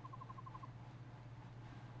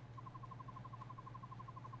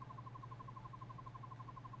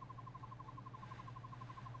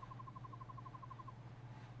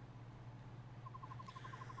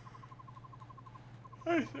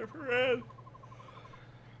 I never read.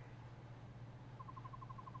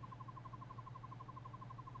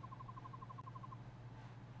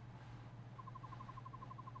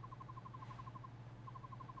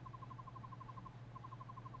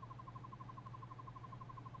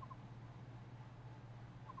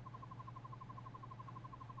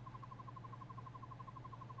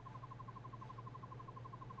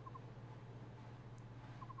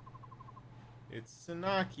 It's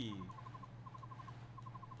Sanaki.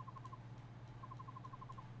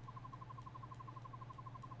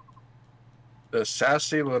 The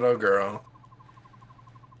sassy little girl.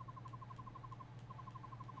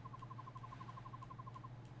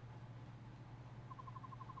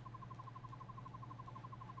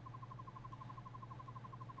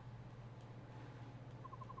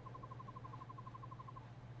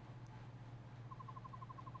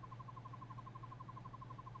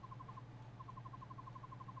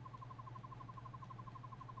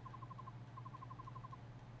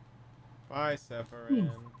 Bye, Sephirin.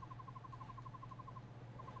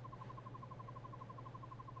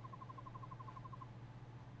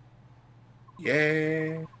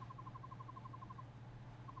 Yeah.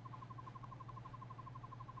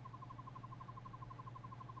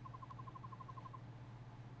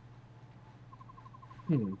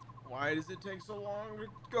 Why does it take so long to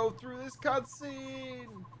go through this cutscene?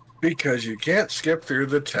 Because you can't skip through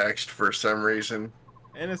the text for some reason.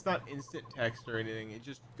 And it's not instant text or anything. It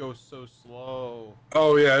just goes so slow.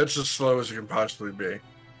 Oh yeah, it's as slow as it can possibly be.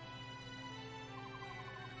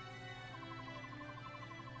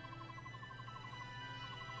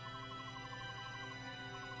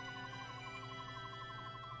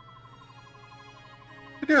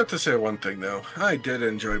 I do have to say one thing though. I did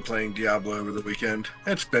enjoy playing Diablo over the weekend.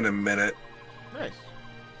 It's been a minute Nice.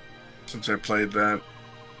 since I played that.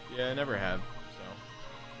 Yeah, I never have.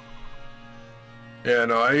 So. Yeah,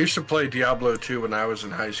 no, I used to play Diablo 2 when I was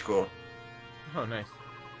in high school. Oh, nice.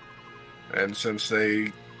 And since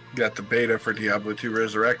they got the beta for Diablo 2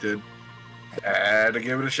 Resurrected, I had to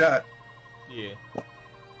give it a shot. Yeah.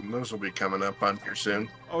 And those will be coming up on here soon.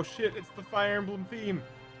 Oh shit, it's the Fire Emblem theme.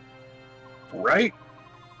 Right?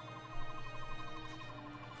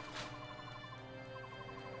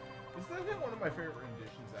 Isn't that one of my favorite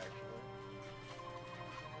renditions, actually?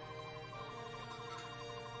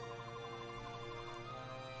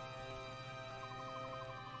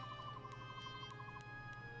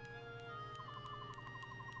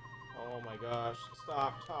 Oh my gosh,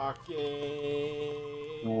 stop talking.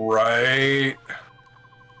 Right.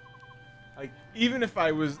 Like, even if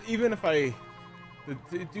I, dude,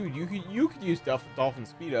 you could use Dolphin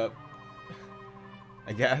speed up.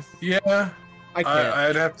 I guess. Yeah. I can't.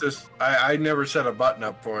 I'd have to. I never set a button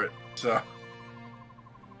up for it, so.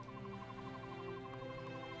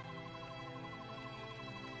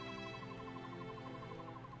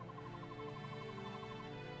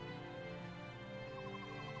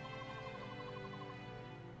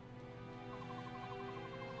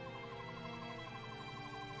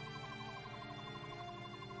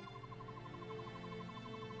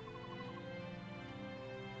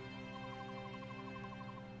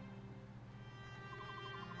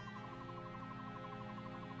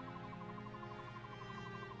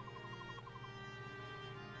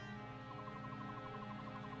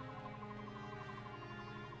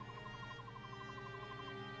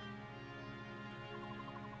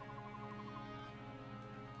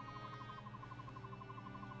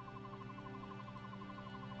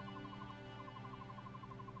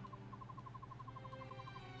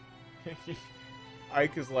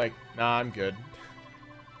 Ike is like, nah, I'm good.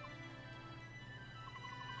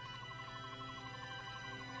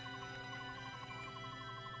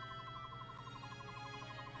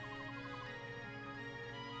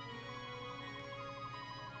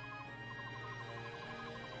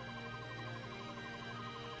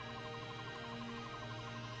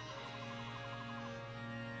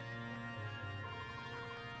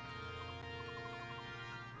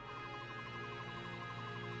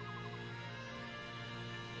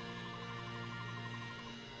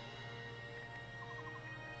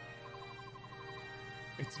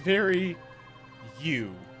 It's very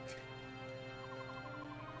you.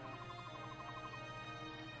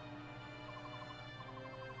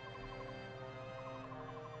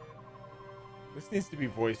 This needs to be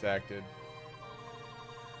voice acted.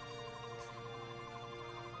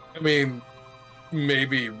 I mean,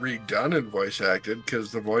 maybe redone and voice acted,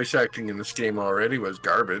 because the voice acting in this game already was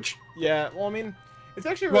garbage. Yeah, well, I mean, it's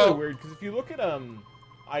actually really weird because if you look at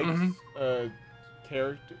Ike's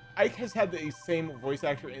character, Ike has had the same voice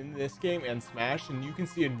actor in this game and Smash, and you can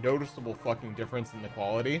see a noticeable fucking difference in the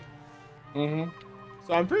quality. Mm-hmm.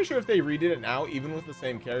 So I'm pretty sure if they redid it now, even with the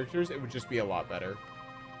same characters, it would just be a lot better.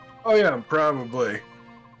 Oh yeah, probably.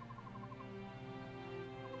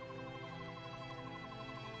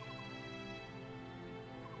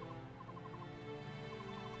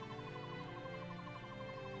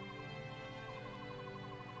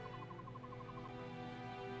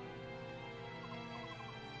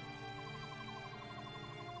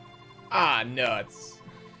 Ah, nuts.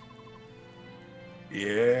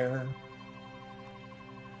 Yeah.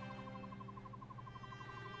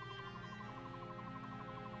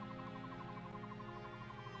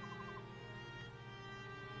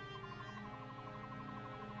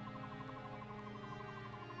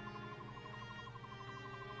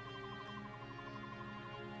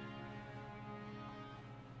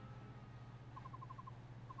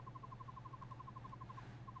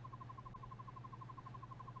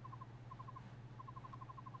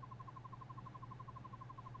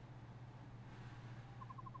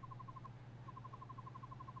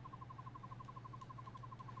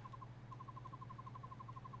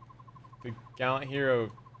 The gallant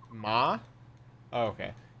hero Ma? Oh,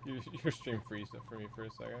 okay. Your stream freezed up for me for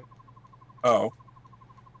a second. Oh.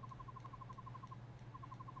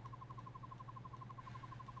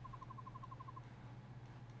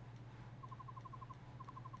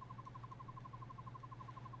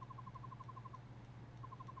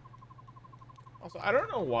 Also, I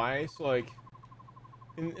don't know why, so like,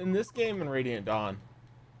 in this game in Radiant Dawn,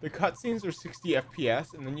 the cutscenes are 60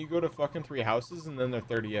 FPS, and then you go to fucking 3 houses, and then they're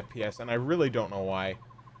 30 FPS, and I really don't know why.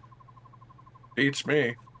 Beats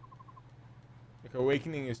me. Like,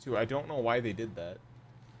 Awakening is too. I don't know why they did that.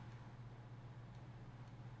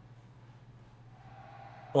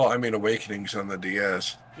 Well, I mean, Awakening's on the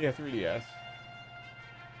DS. Yeah, 3DS.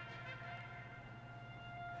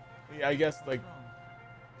 Yeah, I guess, like,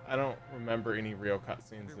 I don't remember any real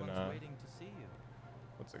cutscenes in,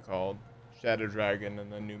 what's it called? Shadow Dragon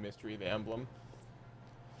and the New Mystery, the Emblem.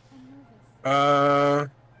 I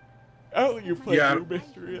don't think you played New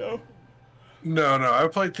Mystery, though. No, I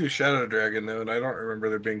played through Shadow Dragon, though, and I don't remember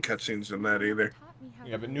there being cutscenes in that either.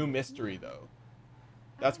 Yeah, but New Mystery, though.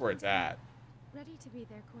 That's where it's at. Ready to be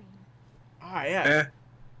their queen. Ah, yeah.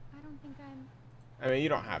 I don't think I'm... I mean, you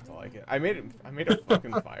don't have to like it. I made a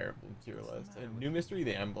fucking Fire Emblem tier list, and New Mystery,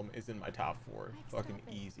 the Emblem, is in my top 4. Fucking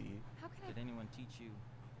easy. Did anyone teach you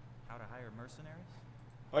how to hire mercenaries?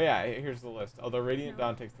 Oh yeah, here's the list. Although Radiant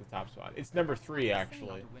Dawn takes the top spot. It's number 3,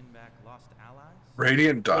 actually.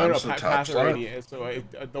 Radiant Dawn's the top Path of spot? Radiant.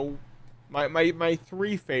 So my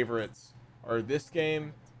 3 favorites are this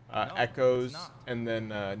game, Echoes, and then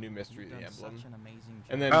New Mystery, the Emblem.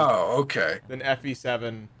 And then oh, okay. Then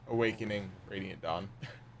FE7, Awakening, Radiant Dawn.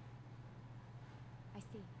 I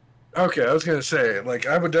see. Okay, I was gonna say, like,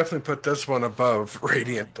 I would definitely put this one above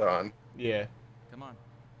Radiant Dawn. Yeah. Come on.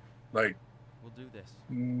 Like, we'll do this.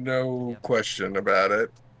 No question about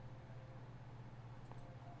it.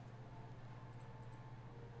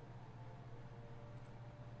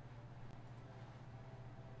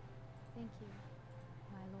 Thank you,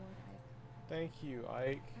 my lord Ike. Thank you,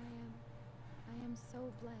 Ike. I am so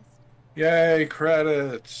blessed. Yay,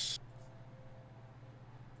 credits.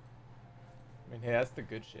 I mean, hey, that's the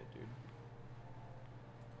good shit, dude.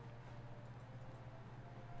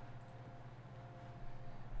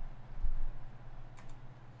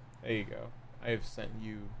 There you go. I have sent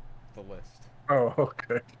you the list. Oh,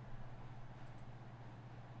 okay.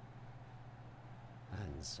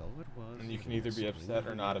 And so it was. And you can either be upset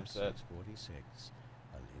or not upset. 46,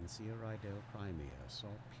 Valencia Rydell Crimea saw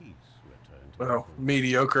peace return to Well,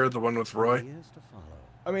 mediocre, the one with Roy. years to follow.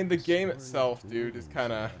 I mean, the game itself, dude, is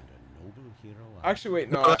kind of. And a noble hero Actually,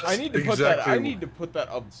 wait, no. No, I need to put exactly- that. I need to put that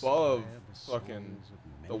above fucking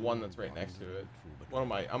the one that's right next to it. What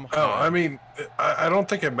am I? I'm. Oh, high. I mean, I don't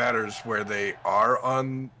think it matters where they are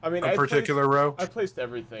on I mean, a particular row. I placed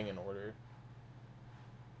everything in order.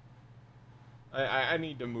 I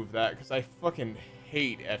need to move that because I fucking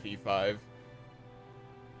hate FE5.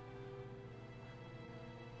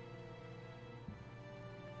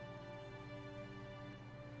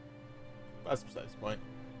 That's besides the point.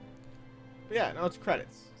 But yeah, now it's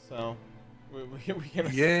credits. So we're gonna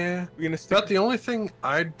Yeah. we're gonna stick. About the only thing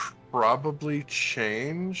I'd probably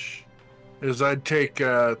change is I'd take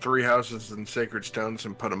 3 houses and Sacred Stones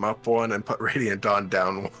and put them up one and put Radiant Dawn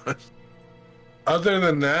down one. Other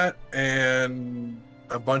than that, and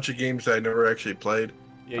a bunch of games that I never actually played.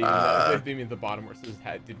 Yeah, you mean the bottom where it says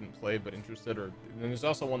didn't play but interested, or and then there's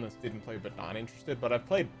also one that's didn't play but not interested. But I've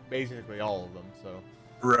played basically all of them, so.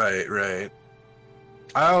 Right.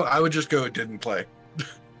 I would just go didn't play.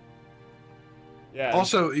 Yeah.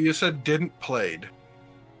 Also, you said didn't played.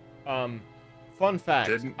 Fun fact: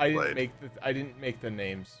 Didn't I played. didn't make the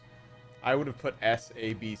names. I would have put S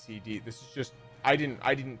A B C D. This is just I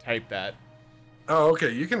didn't type that. Oh,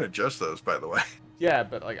 okay. You can adjust those, by the way. Yeah,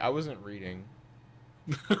 but like I wasn't reading.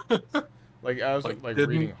 Like I was Like, like didn't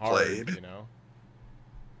reading hard, played. you know.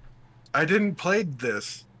 I didn't played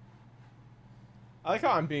this. I like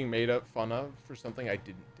how I'm being made up fun of for something I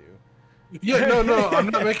didn't do. Yeah, no. I'm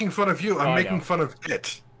not making fun of you. No, I I'm making know. fun of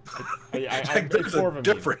it. I Like, it's there's more a of a meme.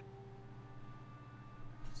 difference.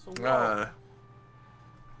 So yeah,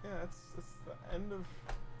 that's the end of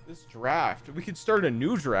this draft. We could start a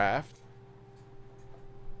new draft.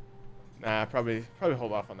 Nah, probably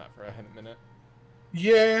hold off on that for a minute.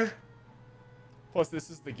 Yeah. Plus, this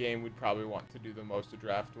is the game we'd probably want to do the most to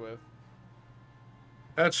draft with.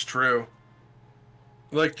 That's true.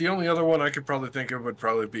 Like, the only other one I could probably think of would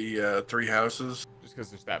probably be 3 houses. Just because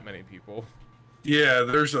there's that many people. Yeah,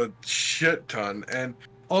 there's a shit ton. And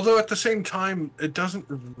although at the same time, it doesn't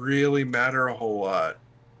really matter a whole lot.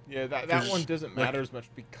 Yeah, that There's, one doesn't like- matter as much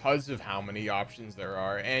because of how many options there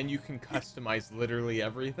are, and you can customize literally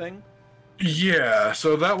everything. Yeah,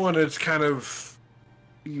 so that one is kind of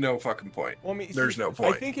no fucking point. Well, I mean, There's see, no I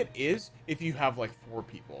point. think it is if you have like 4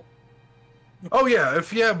 people. Oh yeah,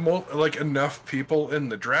 if you have like enough people in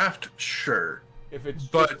the draft, sure. If it's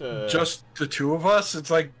But just the two of us,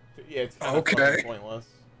 it's like yeah, it's kind of okay. fucking pointless.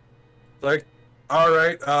 Like, all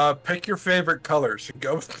right, pick your favorite colors and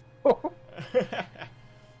go.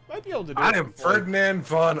 Might be able to do I it am before- Ferdinand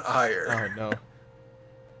von Ayer. Oh no.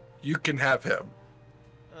 You can have him.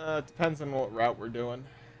 It depends on what route we're doing.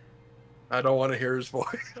 I don't want to hear his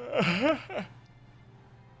voice.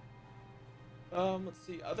 Let's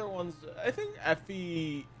see. Other ones. I think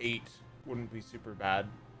FE8 wouldn't be super bad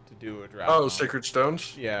to do a draft. Oh, on. Sacred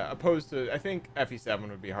Stones? Yeah, opposed to I think FE7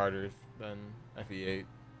 would be harder than FE8.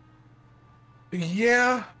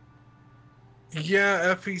 Yeah.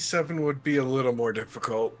 Yeah, FE7 would be a little more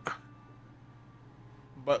difficult.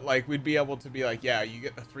 But like we'd be able to be like, yeah, you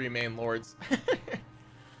get the 3 main lords.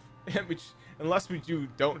 Which unless we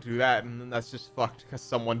don't do that, and then that's just fucked because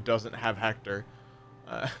someone doesn't have Hector.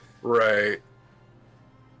 Right.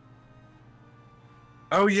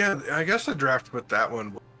 Oh yeah, I guess the draft with that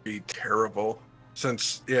one would be terrible.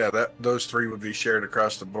 Since those 3 would be shared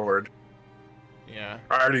across the board. Yeah.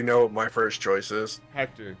 I already know what my first choice is.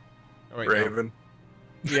 Hector. Oh, wait, no. Raven.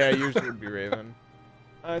 Yeah, yours would be Raven.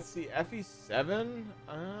 Let's see, FE7.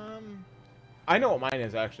 I know what mine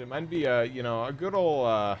is actually. Mine'd be a good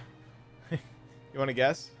old. You want to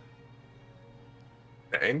guess?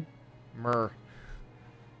 Name? Myrrh.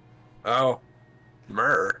 Oh.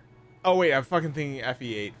 Myrrh. Oh wait, I'm fucking thinking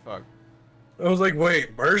FE8. Fuck. I was like,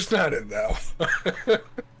 wait, Myrrh's not in now.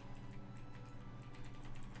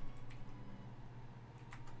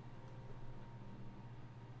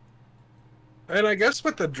 And I guess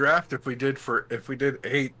with the draft, if we did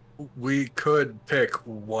 8, we could pick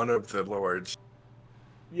one of the lords.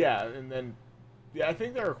 Yeah, and then I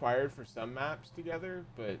think they're required for some maps together,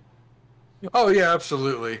 but Oh yeah,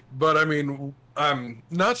 absolutely. But I mean,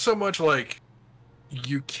 not so much like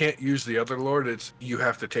you can't use the other lord. It's you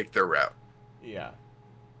have to take their route. yeah.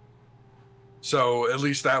 So at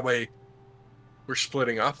least that way, we're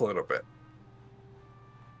splitting off a little bit.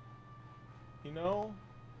 You know,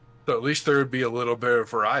 So at least there would be a little bit of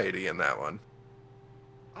variety in that one.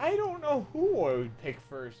 I don't know who I would pick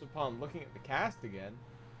first upon looking at the cast again.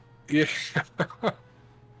 Yeah.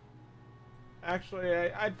 Actually,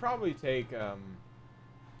 I'd probably take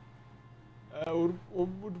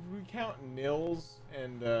would we count Nils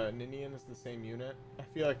and Ninian as the same unit? I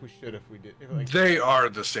feel like we should if we did. Like, They are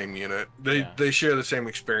the same unit. Yeah. They share the same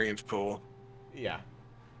experience pool. yeah.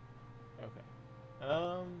 Okay.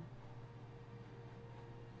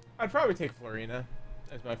 I'd probably take Florina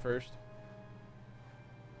as my first.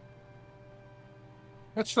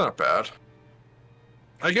 That's not bad.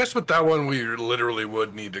 I guess with that one, we literally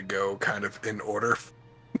would need to go kind of in order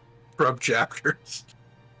from chapters.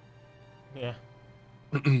 Yeah.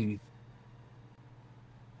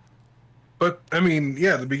 But, I mean,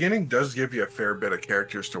 yeah, the beginning does give you a fair bit of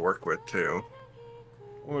characters to work with, too.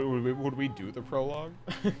 Would we do the prologue?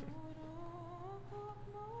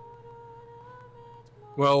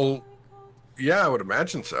 Well, yeah, I would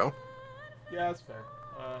imagine so. Yeah, that's fair.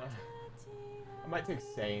 I might take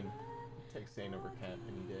Sane. Take Sane over Kent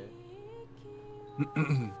any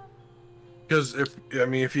day. Because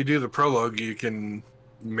if you do the prologue, you can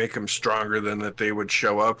make them stronger than that they would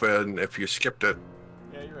show up, and if you skipped it,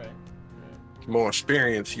 Yeah, you're right. more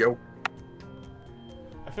experience, yo.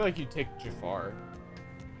 I feel like you'd take Jafar.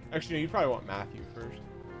 Actually, no, you'd probably want Matthew first.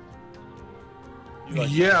 You like-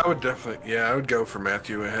 Yeah, I would definitely. Yeah, I would go for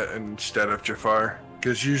Matthew instead of Jafar.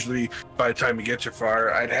 Because usually, by the time you get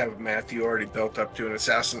Jafar, I'd have Matthew already built up to an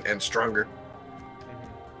assassin and stronger.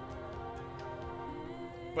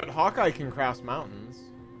 But Hawkeye can cross mountains.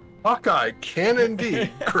 Hawkeye can indeed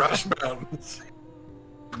cross mountains.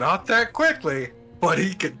 Not that quickly, but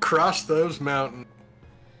he could cross those mountains.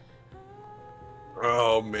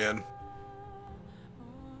 Oh, man.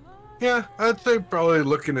 Yeah, I'd say probably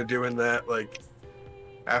looking at doing that, like,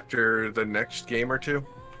 after the next game or two.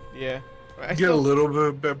 Yeah. Get a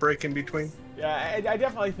little bit of break in between. Yeah, I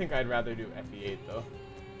definitely think I'd rather do FE8 though.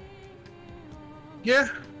 Yeah.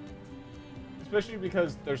 Especially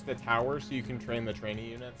because there's the tower, so you can train the trainee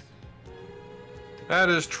units. That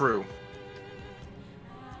is true.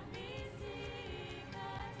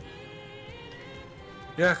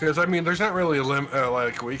 Yeah, because I mean, there's not really a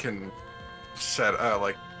like we can set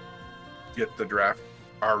like get the draft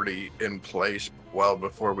already in place well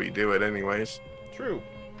before we do it, anyways. True.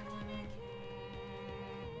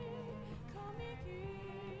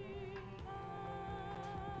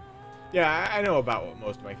 Yeah, I know about what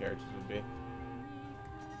most of my characters would be.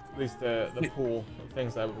 At least the pool of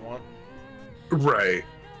things I would want. Right.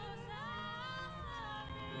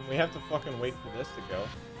 And we have to fucking wait for this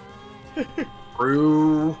to go.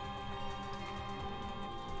 True.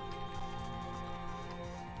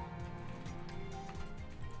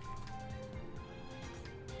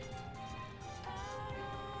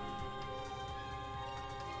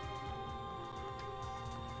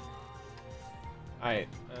 Alright,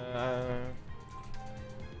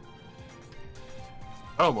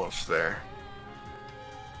 Almost there.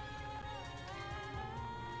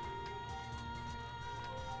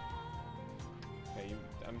 okay,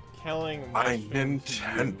 I'm killing My mushrooms to you,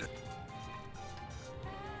 Nintendo.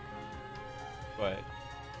 but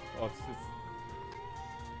well, it's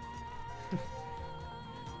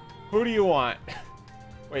who do you want?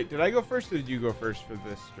 Wait, did I go first or did you go first for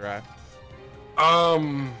this draft?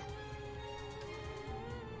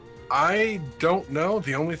 I don't know.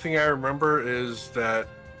 The only thing I remember is that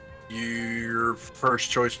your first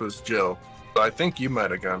choice was Jill. So I think you might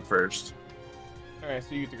have gone first. Alright,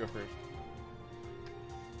 so you get to go first.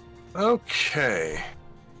 Okay.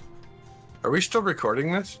 Are we still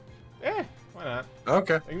recording this? Yeah, why not?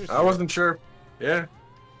 Okay. can just I do wasn't sure. Yeah.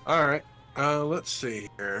 Alright. Let's see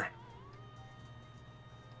here.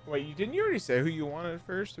 Wait, didn't you already say who you wanted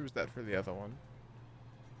first, or was that for the other one?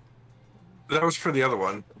 That was for the other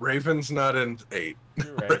one. Raven's not in 8.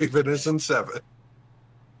 You're right. Raven is in 7.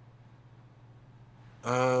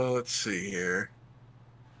 Let's see here.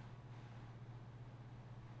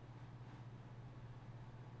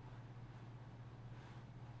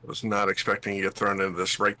 I was not expecting you to get thrown into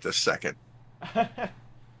this right this second.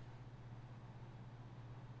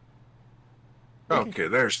 Okay,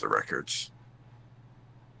 there's the records.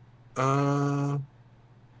 I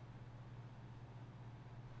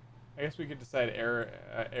guess we could decide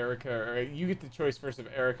Erica, or you get the choice first of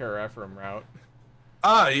Erica or Ephraim route.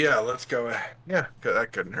 Yeah, let's go. Yeah,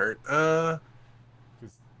 that couldn't hurt. Because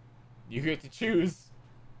you get to choose.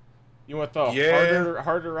 You want the Yeah.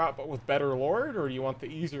 harder route but with better Lord, or do you want the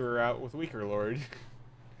easier route with weaker Lord?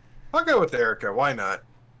 I'll go with Erica. Why not?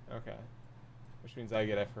 Okay. Which means I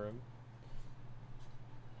get Ephraim.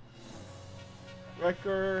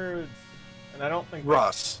 Records! And I don't think...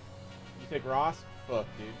 Ross. You take Ross? Fuck,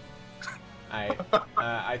 dude.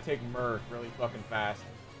 I take Merc really fucking fast.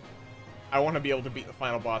 I want to be able to beat the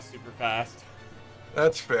final boss super fast.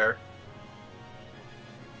 That's fair.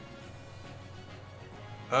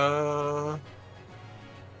 Let's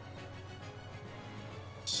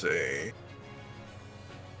see.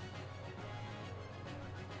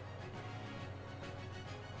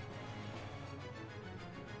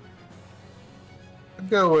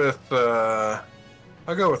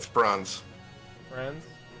 I'll go with Franz. Friends?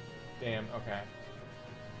 Damn, okay.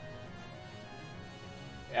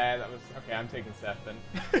 Yeah, that was... Okay, I'm taking Seth then.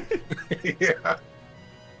 Yeah.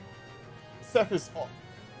 Seth is...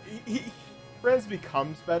 Friends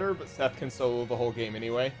becomes better, but Seth can solo the whole game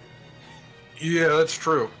anyway. Yeah, that's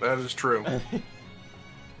true. That is true. I know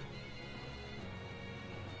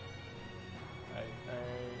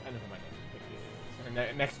who my next pick is.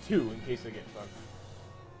 Or next two, in case I get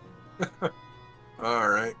fucked.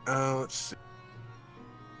 Alright, let's see.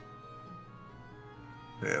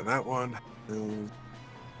 Yeah, that one.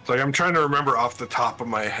 It's like I'm trying to remember off the top of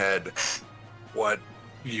my head what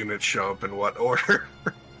units show up in what order.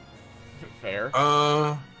 Fair.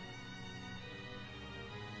 Uh,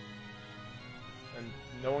 And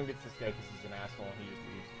no one gets this guy because he's an asshole and he just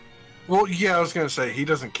leaves. well, yeah, I was gonna say he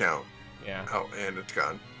doesn't count. Yeah. Oh, and it's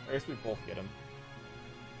gone. I guess we both get him.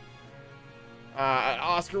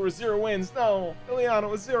 Oscar with 0 wins, no! Ileana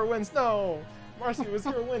with 0 wins, no! Marcy with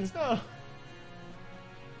 0 wins, no!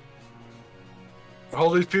 All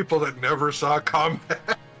these people that never saw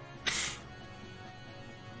combat.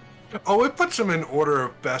 Oh, it puts them in order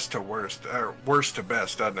of best to worst, or worst to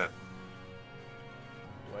best, doesn't it?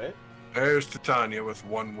 What? There's Titania with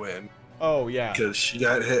 1 win Oh, yeah. because she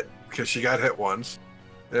got hit. Because she got hit once.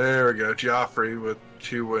 There we go. Joffrey with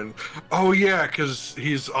 2 wins. Oh yeah, because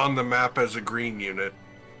he's on the map as a green unit.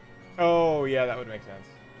 Oh, yeah, that would make sense.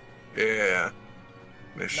 Yeah.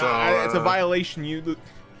 They It's saw. a violation, you...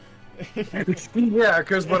 Yeah,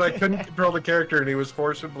 because when I couldn't control the character and he was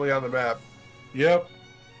forcibly on the map. Yep.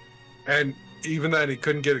 And even then, he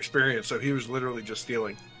couldn't get experience, so he was literally just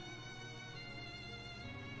stealing.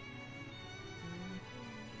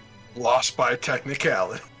 Lost by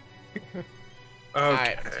technicality. Okay.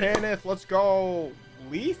 Alright, Tanith, let's go.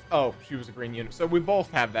 Leaf? Oh, she was a green unit. So we both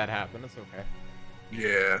have that happen. It's okay.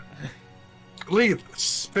 Yeah. Leith,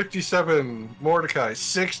 57. Mordecai,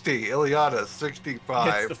 60. Iliada,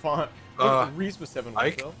 65. It's Stephon. Reese was 7 Ike?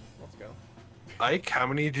 wins, though. Let's go. Ike, how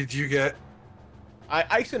many did you get?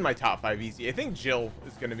 Ike's in my top 5 easy. I think Jill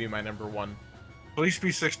is going to be my number 1. Please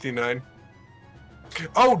be 69.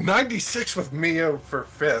 Oh, 96 with Mio for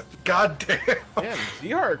 5th. God damn. Damn,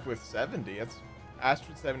 Zehark with 70. That's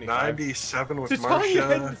Astrid 75. 97 with Titania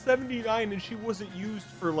Marcia. had 79 and she wasn't used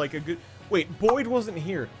for like a good... Wait, Boyd wasn't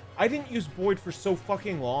here. I didn't use Boyd for so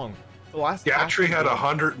fucking long. The last Gatry had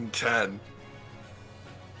 110.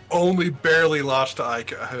 Only barely lost to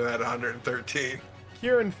Ike, who had 113.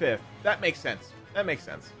 Kieran 5th. That makes sense. That makes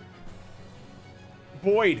sense.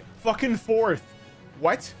 Boyd, fucking 4th.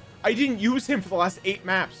 What? I didn't use him for the last 8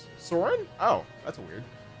 maps. Soren? Oh, that's weird.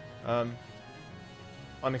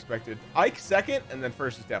 Unexpected. Ike 2nd, and then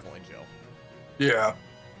 1st is definitely Jill. Yeah.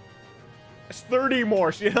 It's 30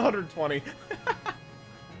 more. She had 120.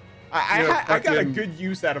 I got a good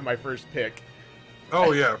use out of my first pick.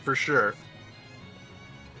 Oh, yeah, for sure.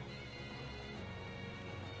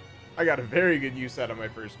 I got a very good use out of my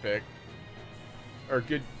first pick. Or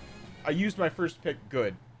good... I used my first pick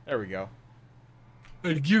good. There we go.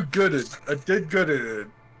 You good at I did good at it.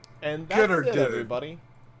 And Good that's or it, did it? everybody.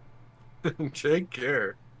 Take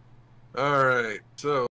care. Alright, so...